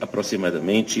é de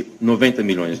aproximadamente 90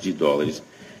 milhões de dólares,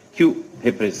 que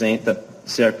representa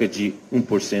cerca de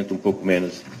 1%, um pouco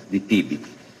menos, de PIB.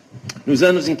 Nos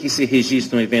anos em que se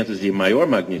registram eventos de maior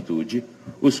magnitude,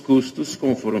 os custos,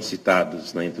 como foram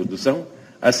citados na introdução,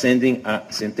 ascendem a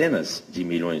centenas de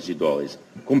milhões de dólares,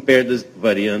 com perdas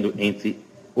variando entre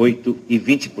 8% e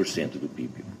 20% do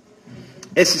PIB.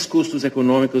 Esses custos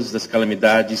econômicos das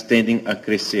calamidades tendem a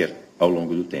crescer ao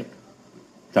longo do tempo.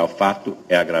 Tal fato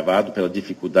é agravado pela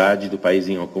dificuldade do país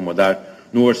em acomodar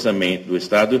no orçamento do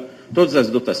Estado todas as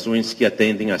dotações que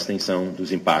atendem à extensão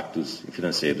dos impactos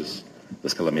financeiros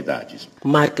das calamidades.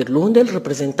 Mark Lundell,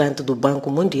 representante do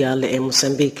Banco Mundial em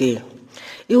Moçambique.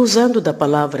 E usando da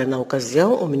palavra na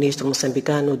ocasião, o ministro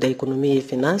moçambicano da Economia e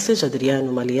Finanças,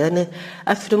 Adriano Maliane,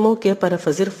 afirmou que é para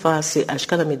fazer face às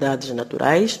calamidades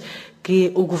naturais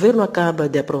que o governo acaba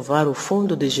de aprovar o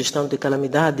Fundo de Gestão de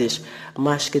Calamidades,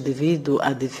 mas que devido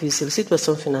à difícil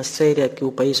situação financeira que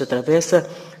o país atravessa,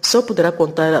 só poderá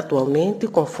contar atualmente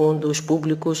com fundos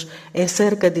públicos em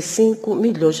cerca de 5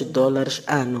 milhões de dólares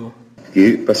ano.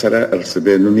 Que passará a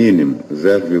receber no mínimo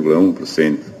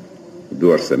 0,1% do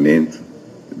orçamento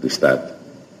do Estado,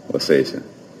 ou seja,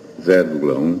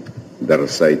 0,1% da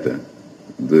receita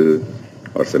do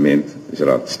Orçamento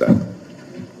Geral do Estado.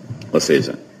 Ou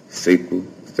seja,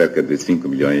 cerca de 5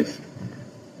 milhões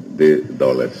de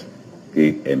dólares,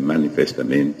 que é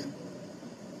manifestamente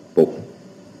pouco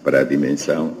para a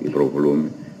dimensão e para o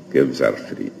volume que eu já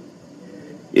referi.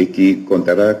 E que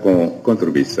contará com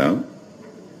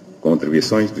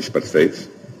contribuições dos parceiros,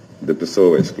 de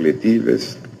pessoas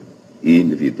coletivas e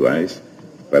individuais,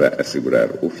 para assegurar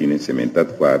o financiamento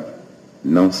adequado,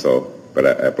 não só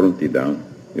para a prontidão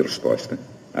e resposta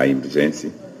à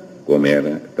emergência, como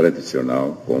era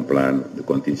tradicional com o plano de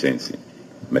contingência,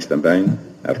 mas também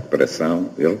a recuperação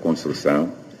e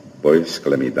reconstrução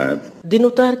pós-calamidade. De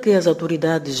notar que as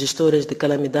autoridades gestoras de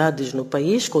calamidades no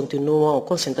país continuam a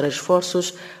concentrar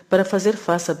esforços para fazer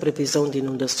face à previsão de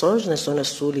inundações na zona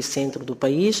sul e centro do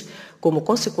país, como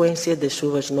consequência das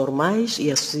chuvas normais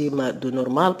e acima do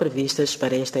normal previstas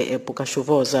para esta época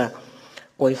chuvosa.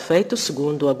 Com efeito,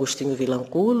 segundo Agostinho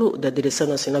Vilanculo, da Direção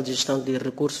Nacional de Gestão de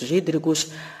Recursos Hídricos,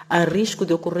 há risco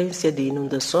de ocorrência de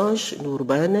inundações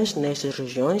urbanas nestas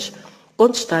regiões, com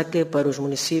destaque para os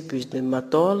municípios de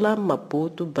Matola,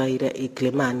 Maputo, Beira e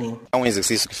Climane. É um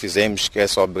exercício que fizemos que é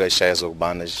sobre as cheias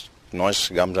urbanas. Nós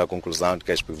chegamos à conclusão de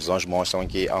que as previsões mostram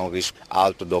que há um risco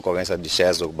alto de ocorrência de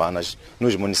cheias urbanas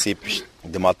nos municípios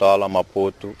de Matola,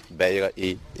 Maputo, Beira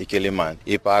e Quelimane.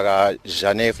 E para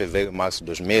janeiro, fevereiro e março de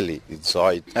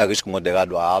 2018, há risco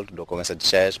moderado a alto de ocorrência de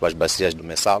cheias para as bacias do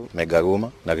Messalo,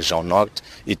 Megaruma, na região norte,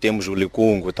 e temos o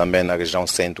Licungo também na região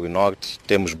centro e norte,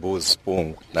 temos Buzi,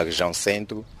 Pungo na região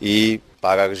centro, e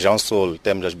para a região sul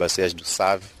temos as bacias do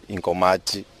Save,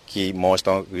 Incomate, que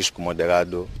mostram risco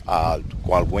moderado a alto,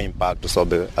 com algum impacto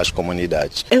sobre as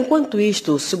comunidades. Enquanto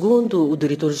isto, segundo o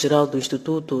diretor-geral do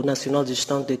Instituto Nacional de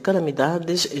Gestão de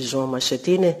Calamidades, João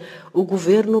Machatine, o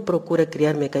governo procura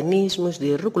criar mecanismos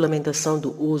de regulamentação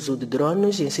do uso de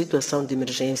drones em situação de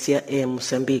emergência em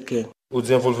Moçambique. O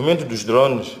desenvolvimento dos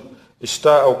drones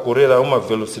está a ocorrer a uma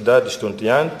velocidade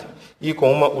estonteante e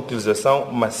com uma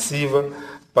utilização massiva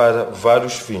para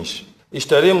vários fins.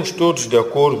 Estaremos todos de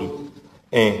acordo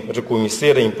em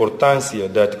reconhecer a importância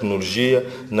da tecnologia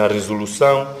na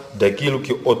resolução daquilo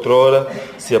que outrora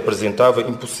se apresentava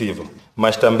impossível.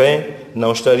 Mas também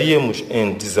não estaríamos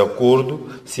em desacordo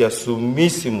se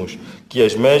assumíssemos que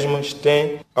as mesmas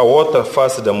têm a outra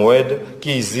face da moeda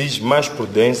que exige mais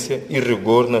prudência e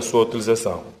rigor na sua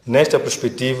utilização. Nesta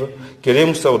perspectiva,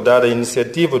 queremos saudar a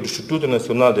iniciativa do Instituto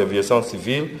Nacional de Aviação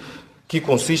Civil, que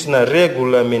consiste na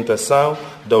regulamentação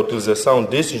da utilização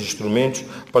desses instrumentos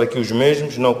para que os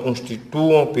mesmos não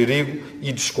constituam perigo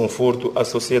e desconforto à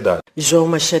sociedade. João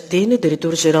Machatine,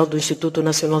 diretor-geral do Instituto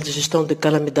Nacional de Gestão de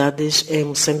Calamidades em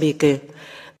Moçambique,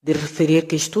 de referir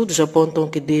que estudos apontam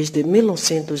que desde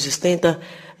 1970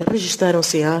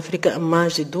 registraram-se em África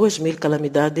mais de 2.000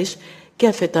 calamidades que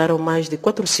afetaram mais de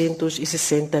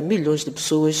 460 milhões de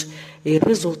pessoas e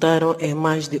resultaram em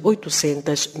mais de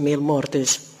 800.000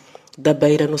 mortes. Da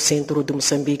Beira, no centro de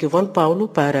Moçambique, João Paulo,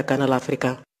 para a Canal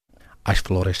África. As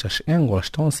florestas em Angola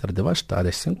estão a ser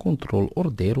devastadas sem controle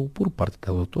ordeiro por parte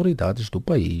das autoridades do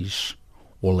país.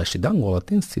 O leste da Angola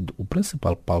tem sido o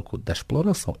principal palco da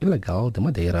exploração ilegal de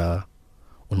madeira.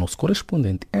 O nosso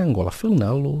correspondente em Angola,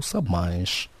 Fernando, sabe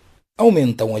mais.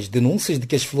 Aumentam as denúncias de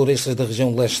que as florestas da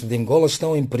região leste de Angola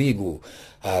estão em perigo.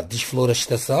 A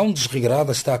desflorestação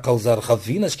desregrada está a causar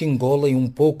ravinas que engolem um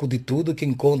pouco de tudo que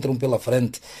encontram pela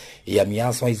frente e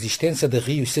ameaçam a existência de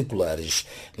rios circulares.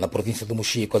 Na província do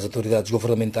Mochico, as autoridades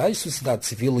governamentais, sociedade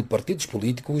civil e partidos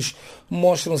políticos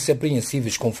mostram-se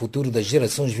apreensivos com o futuro das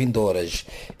gerações vindouras.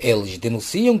 Eles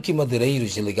denunciam que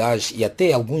madeireiros ilegais e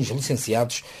até alguns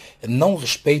licenciados não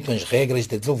respeitam as regras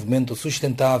de desenvolvimento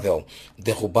sustentável,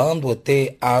 derrubando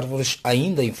até árvores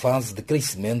ainda em fase de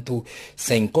crescimento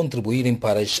sem contribuírem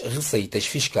para as receitas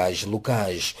fiscais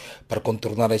locais. Para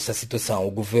contornar esta situação,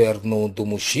 o governo do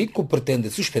Mochico pretende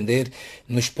suspender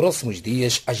nos próximos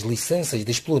dias as licenças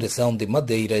de exploração de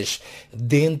madeiras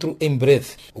dentro em breve.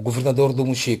 O governador do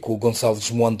Mochico, Gonçalves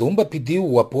Moandumba, pediu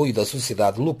o apoio da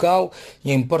sociedade local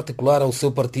e em particular ao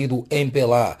seu partido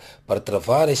MPLA para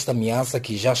travar esta ameaça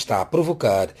que já está a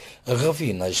provocar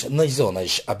ravinas nas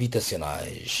zonas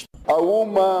habitacionais. Há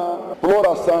uma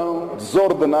exploração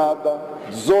desordenada,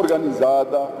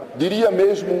 desorganizada, diria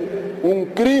mesmo um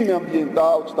crime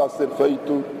ambiental que está a ser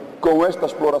feito com esta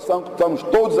exploração que estamos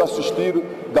todos a assistir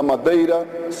da madeira,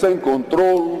 sem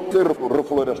controle, sem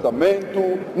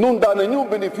reflorestamento, não dá nenhum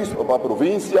benefício para a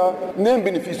província, nem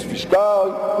benefício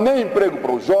fiscal, nem emprego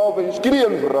para os jovens,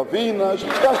 cria-nos ravinas,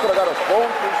 está a estragar as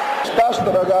fontes, está a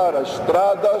estragar as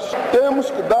estradas.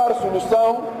 Temos que dar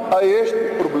solução a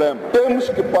este problema. Temos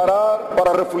que parar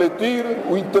para refletir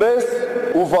o interesse,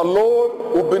 o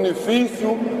valor, o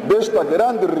benefício desta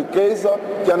grande riqueza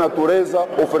que a natureza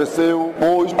ofereceu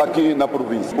hoje aqui na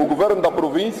província. O governo da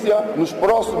província, nos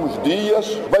próximos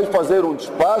dias, vai fazer um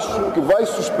despacho que vai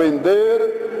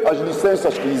suspender as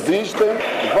licenças que existem.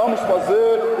 Vamos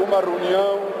fazer uma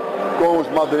reunião com os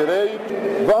madeireiros,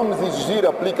 vamos exigir a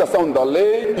aplicação da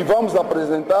lei e vamos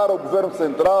apresentar ao Governo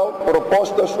Central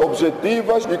propostas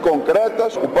objetivas e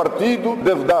concretas. O partido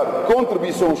deve dar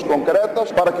contribuições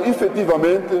concretas para que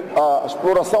efetivamente a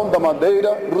exploração da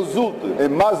madeira resulte em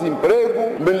mais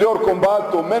emprego, melhor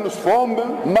combate ou menos fome,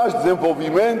 mais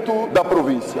desenvolvimento da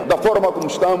província. Da forma como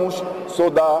estamos, só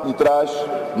dá e traz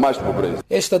mais pobreza.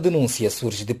 Esta denúncia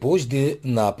surge depois de,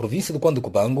 na província do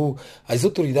Cubango, as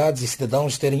autoridades e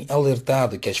cidadãos terem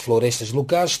alertado que as florestas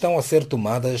locais estão a ser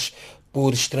tomadas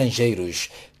por estrangeiros.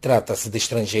 Trata-se de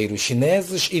estrangeiros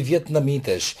chineses e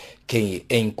vietnamitas que,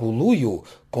 em conluio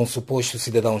com supostos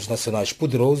cidadãos nacionais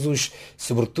poderosos,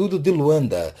 sobretudo de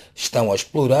Luanda, estão a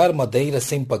explorar madeira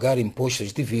sem pagar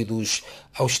impostos devidos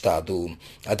ao Estado.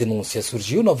 A denúncia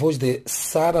surgiu na voz de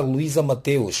Sara Luísa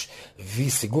Mateus,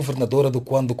 vice-governadora do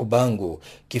Cuando Cubango,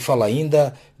 que fala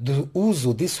ainda do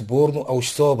uso de suborno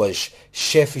aos sobas,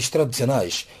 chefes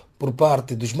tradicionais, por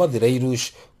parte dos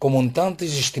madeireiros, com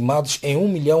montantes estimados em $1,5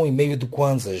 milhão de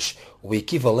kwanzas, o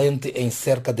equivalente em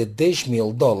cerca de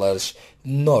 $10.000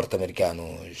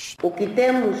 norte-americanos. O que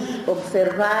temos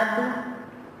observado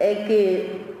é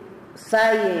que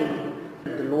saem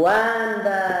de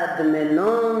Luanda, de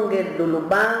Menongue, do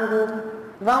Lubango,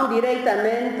 vão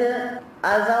diretamente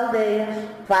às aldeias,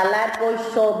 falar com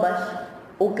os sobas.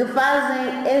 O que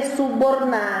fazem é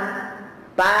subornar.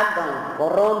 Pagam,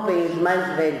 corrompem os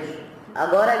mais velhos.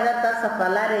 Agora já está-se a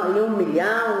falar em 1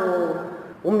 milhão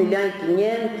ou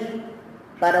 1.500.000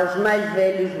 para os mais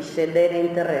velhos cederem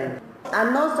terreno. A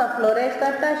nossa floresta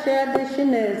está cheia de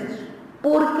chineses.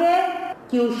 Por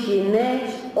que o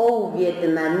chinês ou o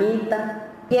vietnamita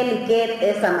ele quer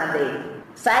essa madeira?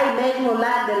 Sai mesmo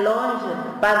lá de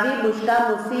longe para vir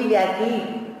buscar mocilha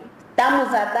aqui. Estamos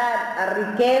a dar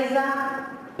a riqueza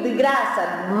de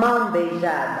graça, de mão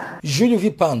beijada. Júlio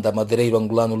Vipanda, madeireiro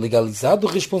angolano legalizado,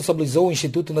 responsabilizou o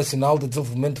Instituto Nacional de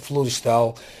Desenvolvimento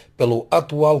Florestal pelo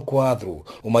atual quadro.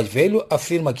 O mais velho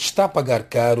afirma que está a pagar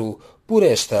caro por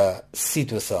esta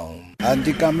situação.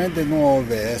 Antigamente não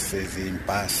houve esses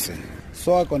impasses.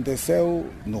 Só aconteceu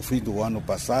no fim do ano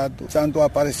passado. Quando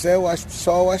apareceu as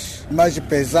pessoas mais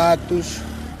pesados,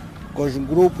 com os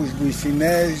grupos dos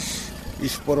chineses,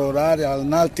 explorar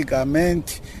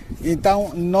analiticamente.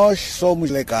 Então, nós somos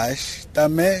legais,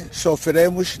 também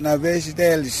sofremos na vez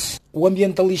deles. O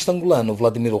ambientalista angolano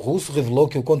Vladimir Russo revelou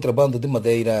que o contrabando de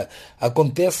madeira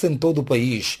acontece em todo o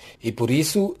país e, por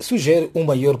isso, sugere um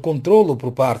maior controlo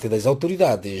por parte das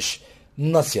autoridades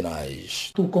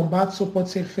nacionais. O combate só pode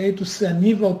ser feito se a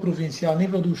nível provincial, a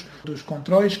nível dos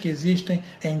controles que existem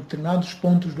em determinados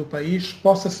pontos do país,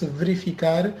 possa-se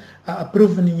verificar a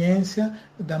proveniência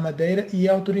da madeira e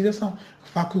a autorização.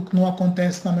 Facto que não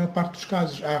acontece na maior parte dos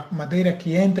casos. Há madeira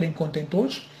que entra em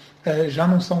contentores, já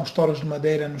não são estouros de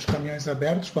madeira nos caminhões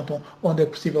abertos, onde é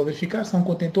possível verificar, são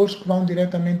contentores que vão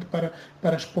diretamente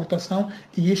para exportação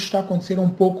e isto está a acontecer um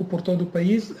pouco por todo o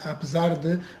país, apesar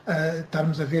de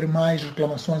estarmos a ver mais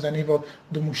reclamações a nível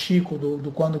do Mochico,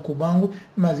 do Cuando Cubango,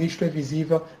 mas isto é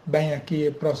visível bem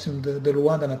aqui próximo de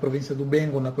Luanda, na província do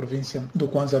Bengo, na província do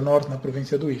Kwanza Norte, na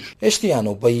província do Ixo. Este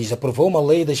ano o país aprovou uma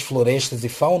lei das florestas e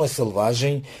fauna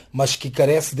selvagem, mas que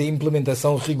carece de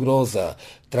implementação rigorosa.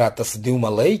 Trata-se de uma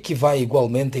lei que vai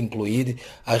igualmente incluir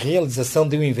a realização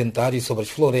de um inventário sobre as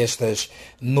florestas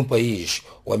no país.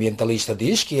 O ambientalista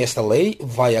diz que esta lei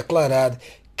vai aclarar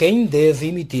quem deve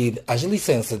emitir as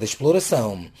licenças de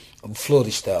exploração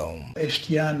florestal.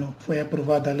 Este ano foi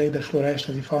aprovada a Lei das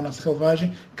Florestas e Fauna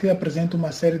Selvagem, que apresenta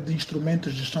uma série de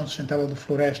instrumentos de gestão sustentável de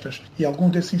florestas. E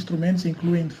alguns desses instrumentos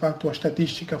incluem, de facto, a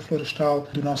estatística florestal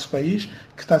do nosso país,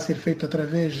 que está a ser feito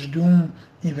através de um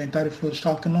inventário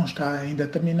florestal que não está ainda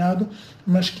terminado,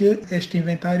 mas que este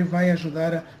inventário vai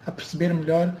ajudar a perceber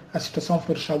melhor a situação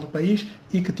florestal do país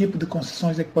e que tipo de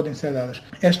concessões é que podem ser dadas.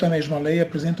 Esta mesma lei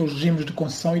apresenta os regimes de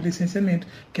concessão e licenciamento,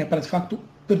 que é para, de facto,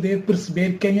 poder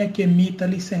perceber quem é que emite a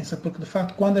licença, porque de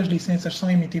facto quando as licenças são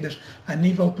emitidas a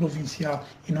nível provincial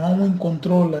e não há um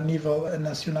controle a nível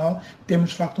nacional, temos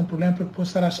de facto um problema porque pode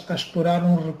estar a explorar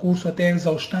um recurso até a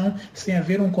exaustão sem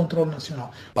haver um controle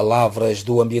nacional. Palavras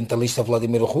do ambientalista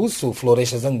Vladimir Russo.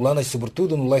 Florestas angolanas,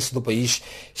 sobretudo no leste do país,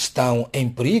 estão em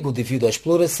perigo devido à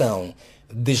exploração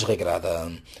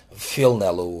desregrada. Phil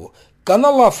Nello,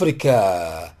 Canal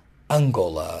África,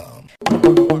 Angola.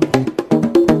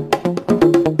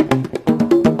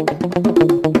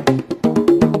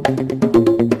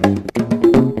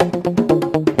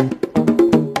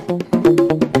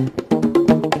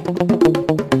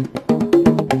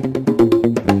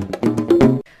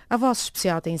 A vossa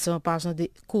especial atenção à página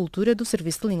de Cultura do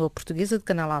Serviço de Língua Portuguesa de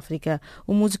Canal África.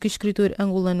 O músico e escritor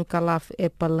angolano Calaf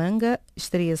Epalanga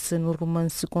estreia-se no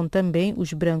romance com Também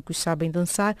Os Brancos Sabem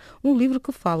Dançar, um livro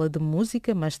que fala de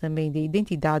música, mas também de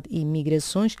identidade e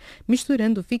migrações,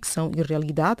 misturando ficção e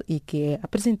realidade e que é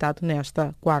apresentado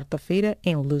nesta quarta-feira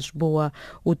em Lisboa.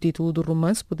 O título do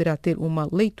romance poderá ter uma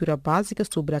leitura básica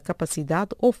sobre a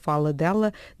capacidade ou fala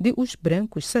dela de os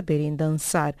brancos saberem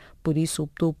dançar. Por isso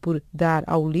optou por dar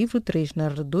ao livro 3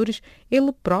 narradores,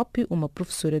 ele próprio, uma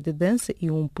professora de dança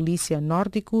e um polícia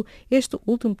nórdico, este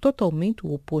último totalmente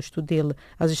o oposto dele.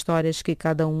 As histórias que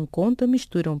cada um conta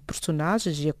misturam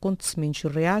personagens e acontecimentos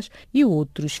reais e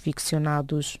outros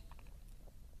ficcionados.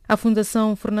 A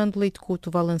Fundação Fernando Leite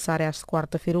Couto vai lançar esta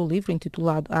quarta-feira o livro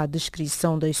intitulado A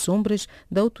Descrição das Sombras,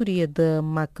 da autoria de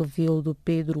Maquiavel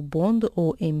Pedro Bonde,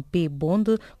 ou MP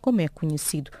Bonde, como é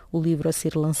conhecido. O livro a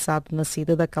ser lançado na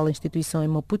sede daquela instituição em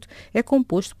Maputo é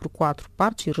composto por 4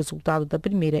 partes e resultado da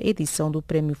primeira edição do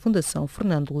Prémio Fundação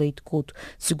Fernando Leite Couto.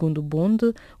 Segundo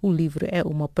Bonde, o livro é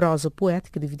uma prosa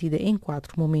poética dividida em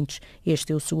 4 momentos.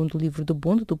 Este é o segundo livro de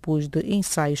Bonde, depois de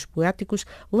Ensaios Poéticos,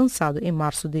 lançado em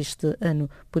março deste ano.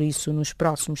 Por isso, nos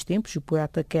próximos tempos, o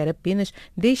poeta quer apenas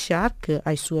deixar que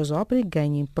as suas obras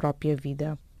ganhem própria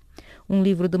vida. Um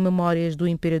livro de memórias do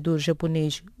imperador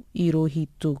japonês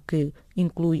Hirohito, que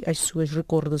inclui as suas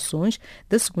recordações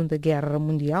da Segunda Guerra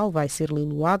Mundial, vai ser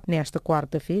leiloado nesta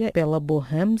quarta-feira pela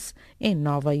Bohams, em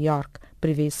Nova York.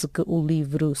 Prevê-se que o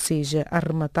livro seja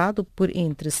arrematado por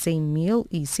entre 100 mil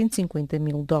e 150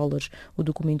 mil dólares. O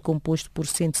documento, composto por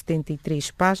 173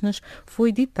 páginas,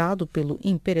 foi ditado pelo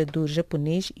imperador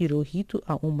japonês Hirohito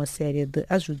a uma série de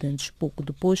ajudantes pouco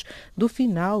depois do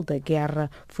final da guerra.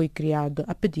 Foi criado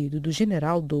a pedido do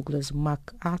general Douglas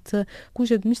MacArthur,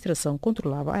 cuja administração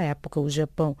controlava à época o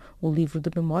Japão. O livro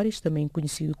de memórias, também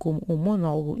conhecido como um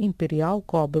monólogo imperial,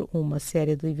 cobre uma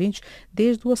série de eventos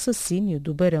desde o assassínio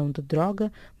do barão de droga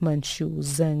Manchu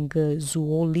Zhang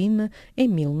Zuolin em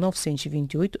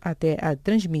 1928 até a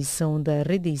transmissão da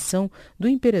redenção do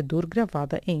imperador,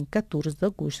 gravada em 14 de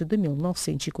agosto de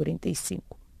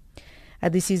 1945. A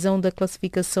decisão da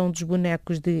classificação dos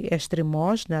bonecos de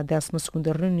Extremoz na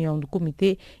 12ª reunião do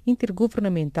Comitê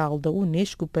Intergovernamental da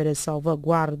Unesco para a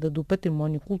salvaguarda do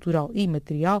património cultural e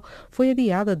material foi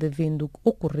adiada, devendo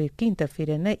ocorrer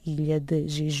quinta-feira na ilha de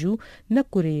Jeju, na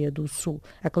Coreia do Sul.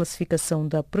 A classificação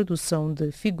da produção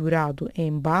de figurado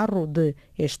em barro de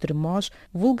Extremoz,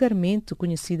 vulgarmente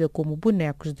conhecida como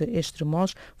bonecos de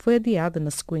Extremoz, foi adiada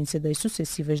na sequência das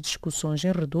sucessivas discussões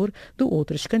em redor de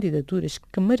outras candidaturas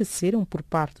que mereceram por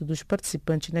parte dos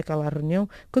participantes naquela reunião,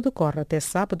 que decorre até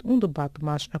sábado, um debate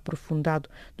mais aprofundado.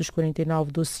 Dos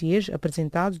 49 dossiês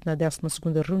apresentados na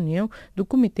 12ª reunião do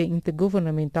Comitê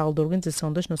Intergovernamental da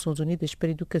Organização das Nações Unidas para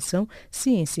a Educação,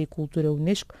 Ciência e Cultura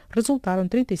Unesco, resultaram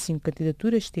 35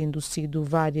 candidaturas, tendo sido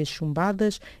várias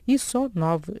chumbadas, e só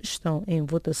 9 estão em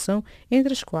votação,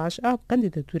 entre as quais a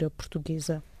candidatura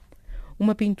portuguesa.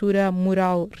 Uma pintura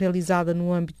mural realizada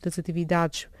no âmbito das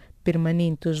atividades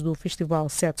permanentes do Festival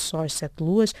 7 Sóis, 7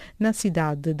 Luas, na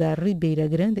cidade da Ribeira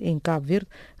Grande, em Cabo Verde,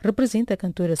 representa a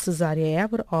cantora Cesária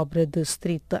Évora, obra de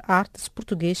street artist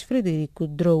português Frederico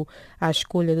Drou. A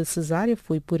escolha de Cesária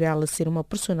foi por ela ser uma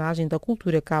personagem da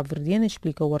cultura cabo-verdiana,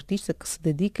 explica o artista, que se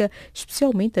dedica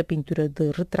especialmente à pintura de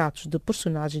retratos de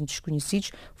personagens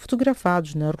desconhecidos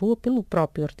fotografados na rua pelo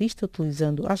próprio artista,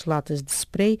 utilizando as latas de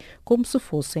spray como se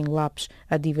fossem lápis.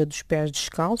 A diva dos pés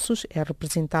descalços é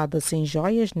representada sem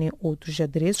joias nem outros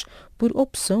adereços, por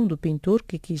opção do pintor,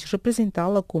 que quis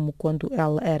representá-la como quando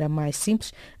ela era mais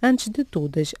simples, antes de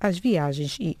todas as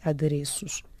viagens e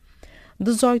adereços.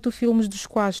 18 filmes, dos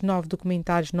quais 9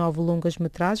 documentários, 9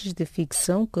 longas-metragens de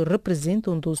ficção que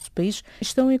representam 12 países,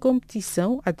 estão em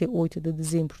competição até 8 de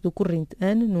dezembro do corrente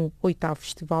ano no 8º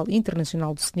Festival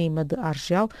Internacional de Cinema de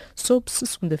Argel, sob-se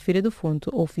segunda-feira de fonte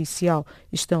oficial.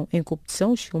 Estão em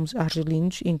competição os filmes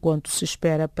argelinos, enquanto se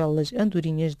espera pelas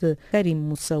andorinhas de Karim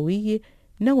Moussaoui,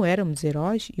 Não Éramos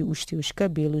Heróis e Os Teus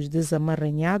Cabelos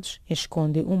Desamaranhados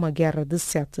escondem uma guerra de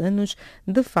 7 anos,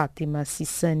 de Fátima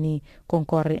Sissani.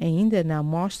 Concorrem ainda na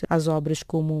amostra as obras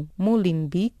como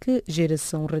Molenbeek,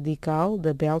 Geração Radical,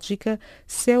 da Bélgica,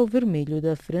 Céu Vermelho,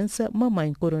 da França,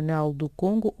 Mamãe Coronel, do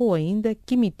Congo, ou ainda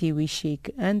Kimitiwi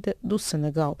Sheikh Anta, do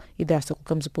Senegal. E desta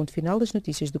colocamos o ponto final das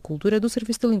notícias de cultura do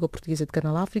Serviço de Língua Portuguesa de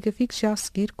Canal África. Fique já a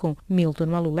seguir com Milton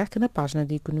Maluleka na página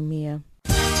de Economia.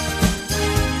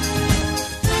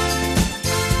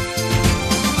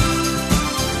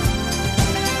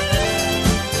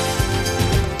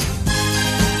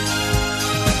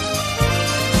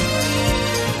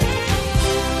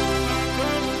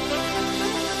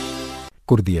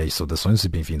 Cordiais saudações e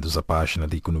bem-vindos à página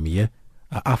de Economia.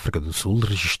 A África do Sul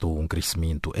registrou um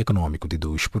crescimento econômico de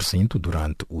 2%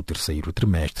 durante o terceiro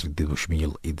trimestre de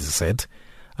 2017,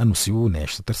 anunciou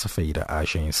nesta terça-feira a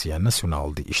Agência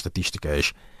Nacional de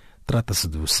Estatísticas. Trata-se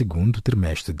do segundo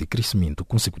trimestre de crescimento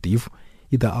consecutivo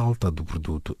e da alta do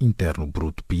Produto Interno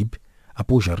Bruto PIB,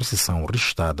 após a recessão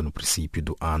registrada no princípio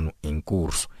do ano em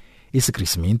curso. Esse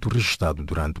crescimento, registrado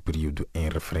durante o período em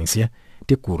referência,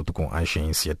 de acordo com a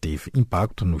agência, teve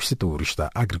impacto nos setores da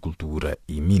agricultura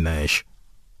e minas.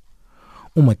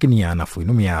 Uma queniana foi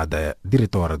nomeada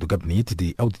diretora do Gabinete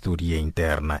de Auditoria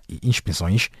Interna e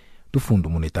Inspeções do Fundo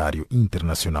Monetário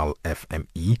Internacional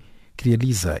FMI, que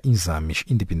realiza exames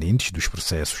independentes dos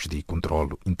processos de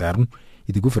controle interno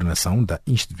e de governação da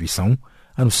instituição,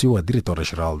 anunciou a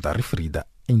diretora-geral da referida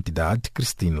entidade,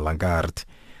 Christine Lagarde.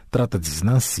 Trata de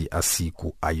Nancy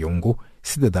Asiko Ayongo,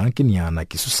 cidadã queniana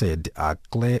que sucede a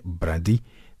Claire Brady,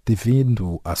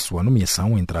 devendo a sua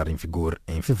nomeação entrar em vigor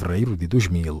em fevereiro de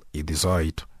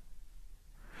 2018.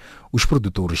 Os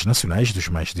produtores nacionais dos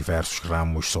mais diversos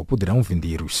ramos só poderão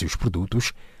vender os seus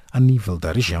produtos a nível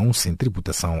da região sem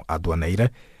tributação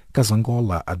aduaneira, caso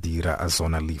Angola adira à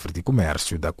Zona Livre de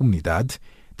Comércio da Comunidade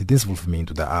de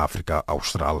Desenvolvimento da África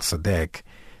Austral SADC.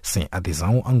 Sem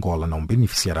adesão, Angola não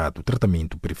beneficiará do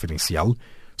tratamento preferencial,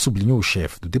 sublinhou o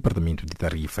chefe do Departamento de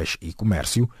Tarifas e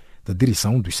Comércio da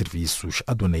Direção dos Serviços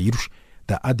Aduaneiros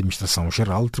da Administração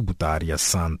Geral Tributária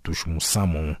Santos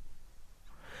Mussamon.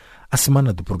 A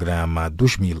Semana do Programa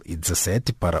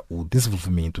 2017 para o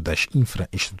Desenvolvimento das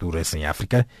Infraestruturas em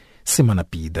África, Semana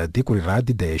PIDA, decorrerá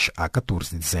de 10 a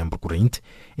 14 de dezembro corrente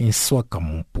em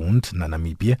Swakopmund, na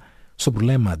Namíbia, sob o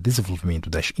lema Desenvolvimento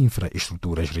das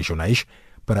Infraestruturas Regionais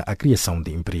para a Criação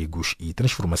de Empregos e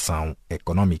Transformação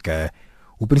Econômica.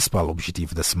 O principal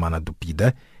objetivo da Semana do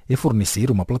PIDA é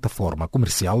fornecer uma plataforma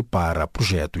comercial para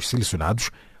projetos selecionados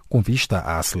com vista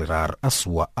a acelerar a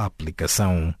sua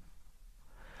aplicação.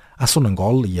 A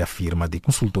Sonangol e a firma de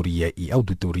consultoria e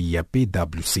auditoria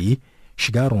PwC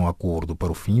chegaram a acordo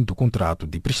para o fim do contrato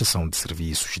de prestação de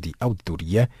serviços de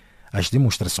auditoria às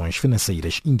demonstrações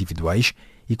financeiras individuais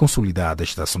e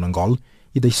consolidadas da Sonangol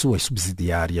e das suas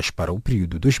subsidiárias para o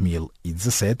período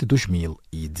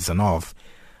 2017-2019.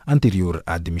 A anterior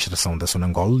administração da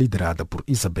Sonangol, liderada por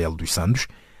Isabel dos Santos,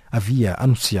 havia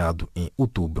anunciado em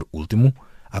outubro último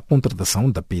a contratação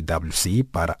da PwC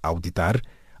para auditar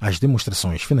as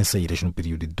demonstrações financeiras no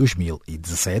período de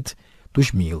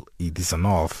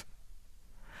 2017-2019.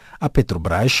 A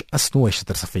Petrobras assinou esta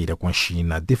terça-feira com a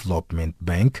China Development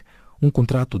Bank um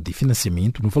contrato de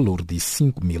financiamento no valor de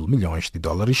 5 mil milhões de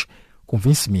dólares, com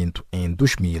vencimento em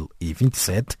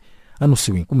 2027,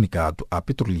 anunciou em comunicado a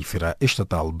petrolífera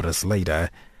estatal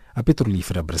brasileira. A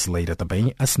petrolífera brasileira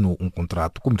também assinou um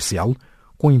contrato comercial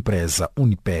com a empresa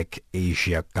Unipec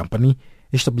Asia Company,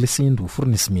 estabelecendo o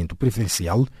fornecimento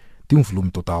preferencial de um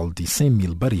volume total de 100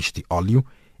 mil barris de óleo,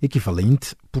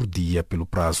 equivalente por dia pelo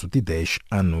prazo de 10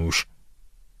 anos.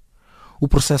 O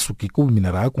processo, que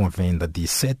culminará com a venda de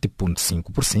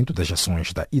 7,5% das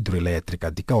ações da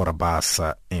hidroelétrica de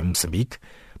Caorabassa, em Moçambique,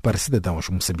 para cidadãos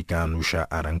moçambicanos, já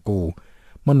arrancou.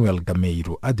 Manuel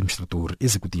Gameiro, administrador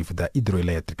executivo da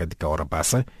hidroelétrica de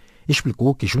Caorabassa,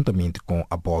 explicou que, juntamente com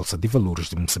a Bolsa de Valores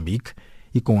de Moçambique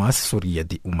e com a assessoria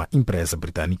de uma empresa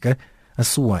britânica, a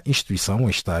sua instituição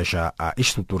está já a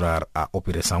estruturar a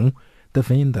operação da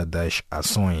venda das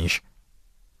ações.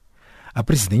 A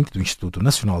presidente do Instituto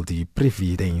Nacional de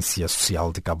Previdência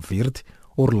Social de Cabo Verde,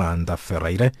 Orlando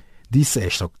Ferreira, disse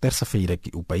esta terça-feira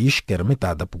que o país quer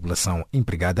metade da população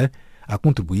empregada a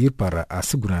contribuir para a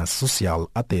segurança social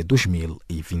até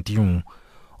 2021.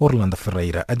 Orlando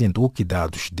Ferreira adiantou que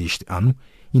dados deste ano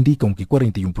indicam que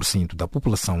 41% da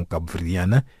população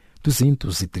cabo-verdiana,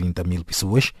 230 mil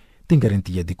pessoas, tem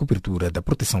garantia de cobertura da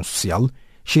proteção social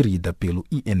gerida pelo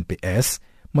INPS,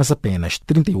 mas apenas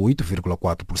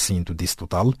 38,4% desse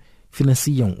total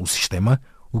financiam o sistema,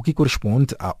 o que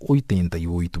corresponde a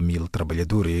 88 mil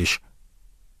trabalhadores.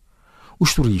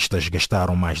 Os turistas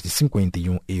gastaram mais de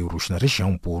 51 euros na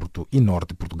região Porto e Norte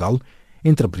de Portugal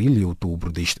entre abril e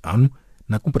outubro deste ano,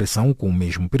 na comparação com o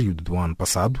mesmo período do ano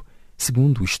passado,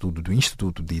 segundo o estudo do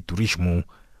Instituto de Turismo.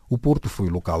 O Porto foi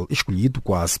o local escolhido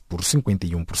quase por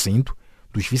 51%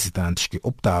 dos visitantes, que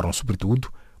optaram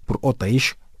sobretudo por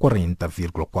hotéis,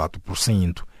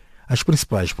 40,4%. As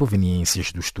principais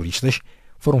proveniências dos turistas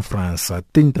foram França,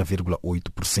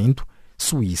 30,8%,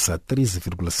 Suíça,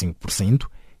 13,5%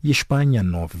 e Espanha,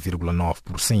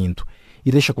 9,9%.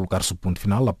 E deixa colocar-se o ponto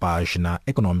final a página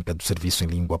econômica do Serviço em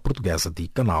Língua Portuguesa de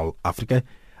Canal África,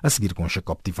 a seguir com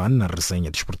Jacob Tivan na resenha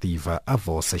desportiva. A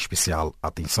vossa especial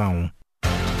atenção.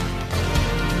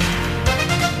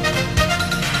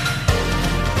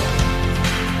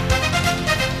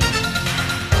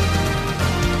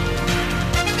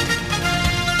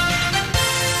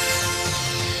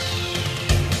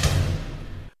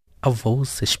 A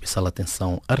vossa especial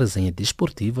atenção à resenha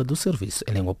desportiva do Serviço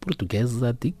em Língua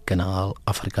Portuguesa de Canal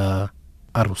África.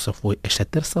 A Rússia foi esta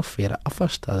terça-feira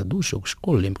afastada dos Jogos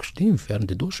Olímpicos de Inverno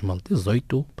de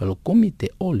 2018 pelo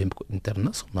Comitê Olímpico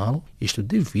Internacional, isto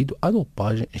devido à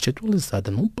dopagem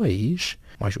institucionalizada no país,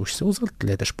 mas os seus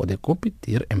atletas podem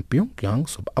competir em Pyongyang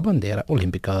sob a bandeira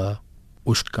olímpica.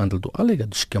 O escândalo do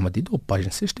alegado esquema de dopagem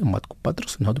sistemático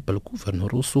patrocinado pelo governo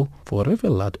russo foi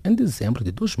revelado em dezembro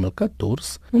de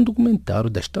 2014 num documentário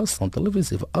da estação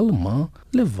televisiva alemã,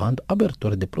 levando à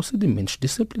abertura de procedimentos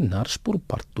disciplinares por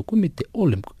parte do Comitê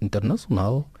Olímpico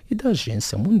Internacional e da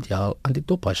Agência Mundial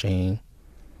Antidopagem.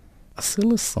 A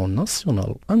seleção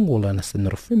nacional angolana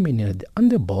sênior feminina de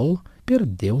handebol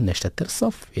perdeu nesta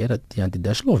terça-feira diante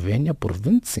da Eslovênia por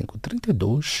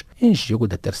 25-32 em jogo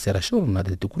da terceira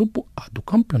jornada do Grupo A do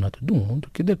Campeonato do Mundo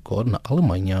que decorre na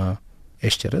Alemanha.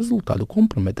 Este resultado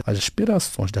compromete as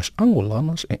aspirações das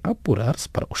angolanas em apurar-se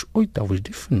para os oitavos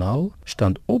de final,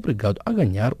 estando obrigado a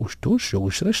ganhar os 2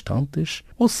 jogos restantes,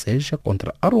 ou seja,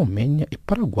 contra a Romênia e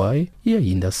Paraguai, e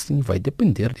ainda assim vai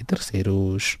depender de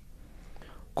terceiros.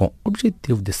 Com o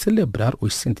objetivo de celebrar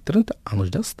os 130 anos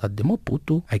da cidade de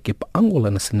Maputo, a equipa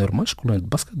angolana sênior masculina de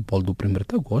basquetebol do 1º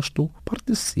de agosto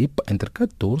participa entre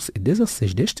 14 e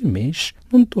 16 deste mês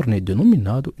num torneio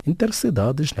denominado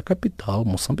Intercidades na capital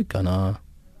moçambicana.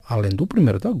 Além do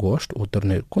 1º de agosto, o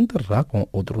torneio contará com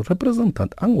outro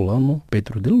representante angolano,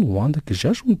 Pedro de Luanda, que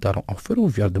já juntaram ao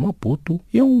Ferroviário de Maputo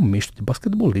e a um misto de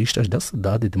basquetebolistas da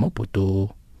cidade de Maputo.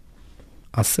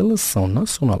 A seleção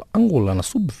nacional angolana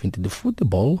sub-20 de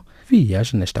futebol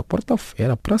viaja nesta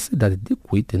quarta-feira para a cidade de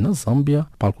Cuite, na Zâmbia,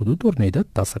 palco do torneio da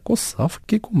Taça COSAF,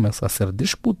 que começa a ser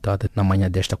disputada na manhã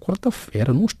desta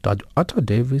quarta-feira no estádio Ata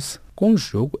Davis, com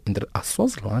jogo entre a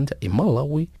Suazilândia e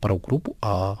Malawi para o Grupo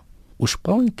A. Os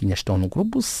palanquinhas estão no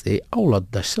Grupo C ao lado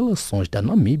das seleções da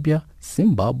Namíbia,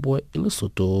 Zimbábue e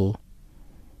Lesotho.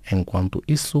 Enquanto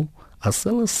isso, a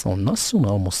seleção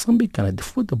nacional moçambicana de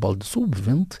futebol de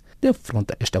sub-20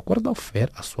 defronta esta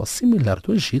quarta-feira a sua similar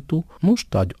do Egito no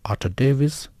estádio Arthur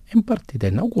Davis, em partida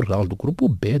inaugural do Grupo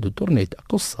B do torneio da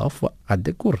COSAF a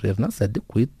decorrer na sede de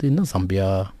Cuite, na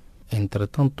Zâmbia.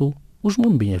 Entretanto, os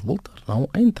mambinhas voltarão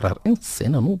a entrar em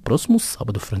cena no próximo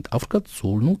sábado frente à África do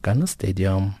Sul no Ghana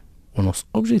Stadium. O nosso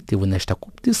objetivo nesta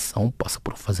competição passa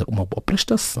por fazer uma boa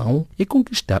prestação e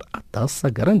conquistar a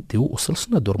taça, garantiu o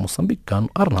selecionador moçambicano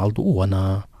Arnaldo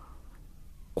Uana.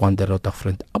 Com a derrota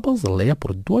frente à Basileia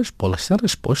por 2 bolas sem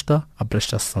resposta, a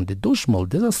prestação de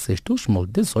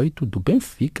 2016-2018 do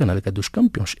Benfica na Liga dos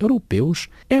Campeões Europeus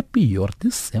é a pior de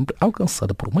sempre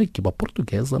alcançada por uma equipa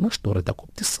portuguesa na história da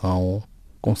competição.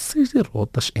 Com 6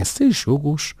 derrotas em 6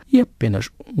 jogos e apenas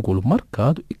um golo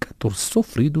marcado e 14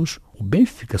 sofridos, o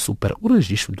Benfica supera o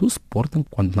registro do Sporting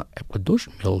quando na época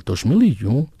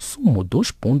 2000-2001 somou 2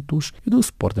 pontos e do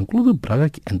Sporting Clube de Braga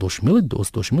que em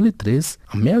 2012-2013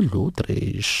 amealhou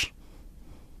 3.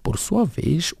 Por sua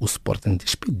vez, o Sporting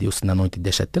despediu-se na noite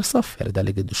desta terça-feira da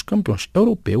Liga dos Campeões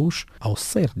Europeus ao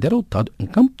ser derrotado em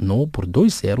Camp Nou por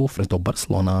 2-0 frente ao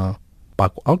Barcelona.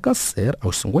 Paco Alcácer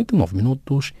aos 59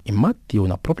 minutos e Matheus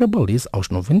na própria baliza aos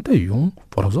 91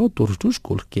 foram os autores dos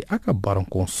gols que acabaram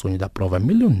com o sonho da prova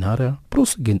milionária,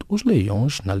 prosseguindo os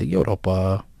Leões na Liga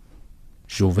Europa.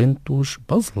 Juventus,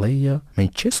 Basileia,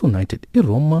 Manchester United e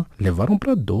Roma levaram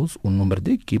para 12 o número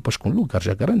de equipas com lugar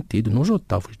já garantido nos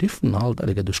oitavos de final da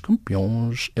Liga dos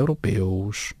Campeões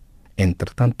Europeus.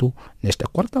 Entretanto, nesta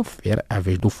quarta-feira é a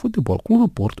vez do Futebol Clube do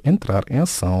Porto entrar em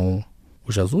ação.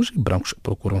 Os azuis e brancos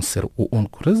procuram ser o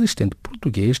único resistente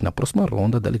português na próxima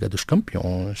ronda da Liga dos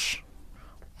Campeões.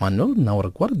 Manuel Neuer,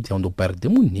 guardião do Bayern de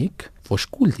Munique, foi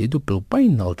escolhido pelo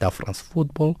painel da France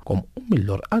Football como o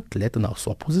melhor atleta na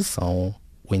sua posição.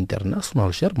 O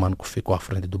internacional germânico ficou à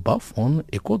frente do Buffon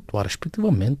e Courtois,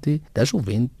 respectivamente, da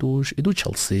Juventus e do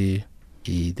Chelsea.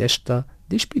 E desta,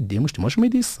 despedimos de mais uma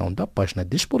edição da página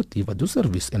desportiva do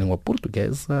Serviço em Língua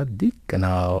Portuguesa de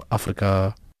Canal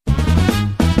África.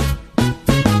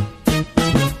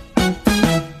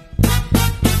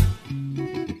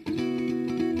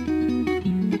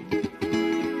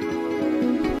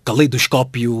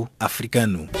 Caleidoscópio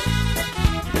africano.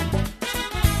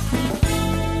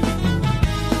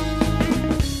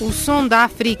 O som da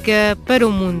África para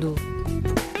o mundo.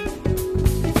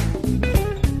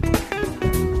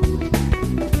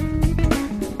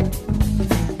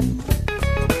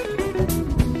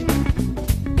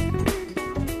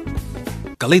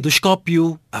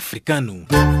 Caleidoscópio africano.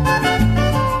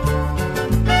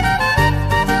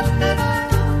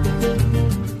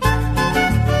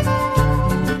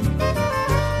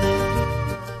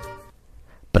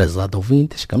 Prezado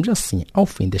ouvinte, chegamos assim ao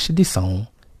fim desta edição.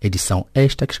 Edição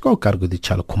esta que ficou ao cargo de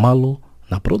Charles Kumalo,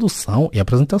 na produção e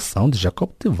apresentação de Jacob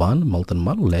Tevan, Malton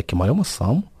Malulek e Mario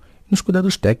Massam, nos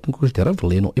cuidados técnicos de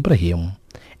Ravelino Ibrahim.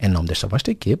 Em nome desta vasta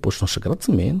equipe, os nossos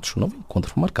agradecimentos, o novo encontro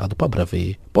foi marcado para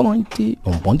breve. Boa noite,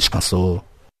 um bom descanso.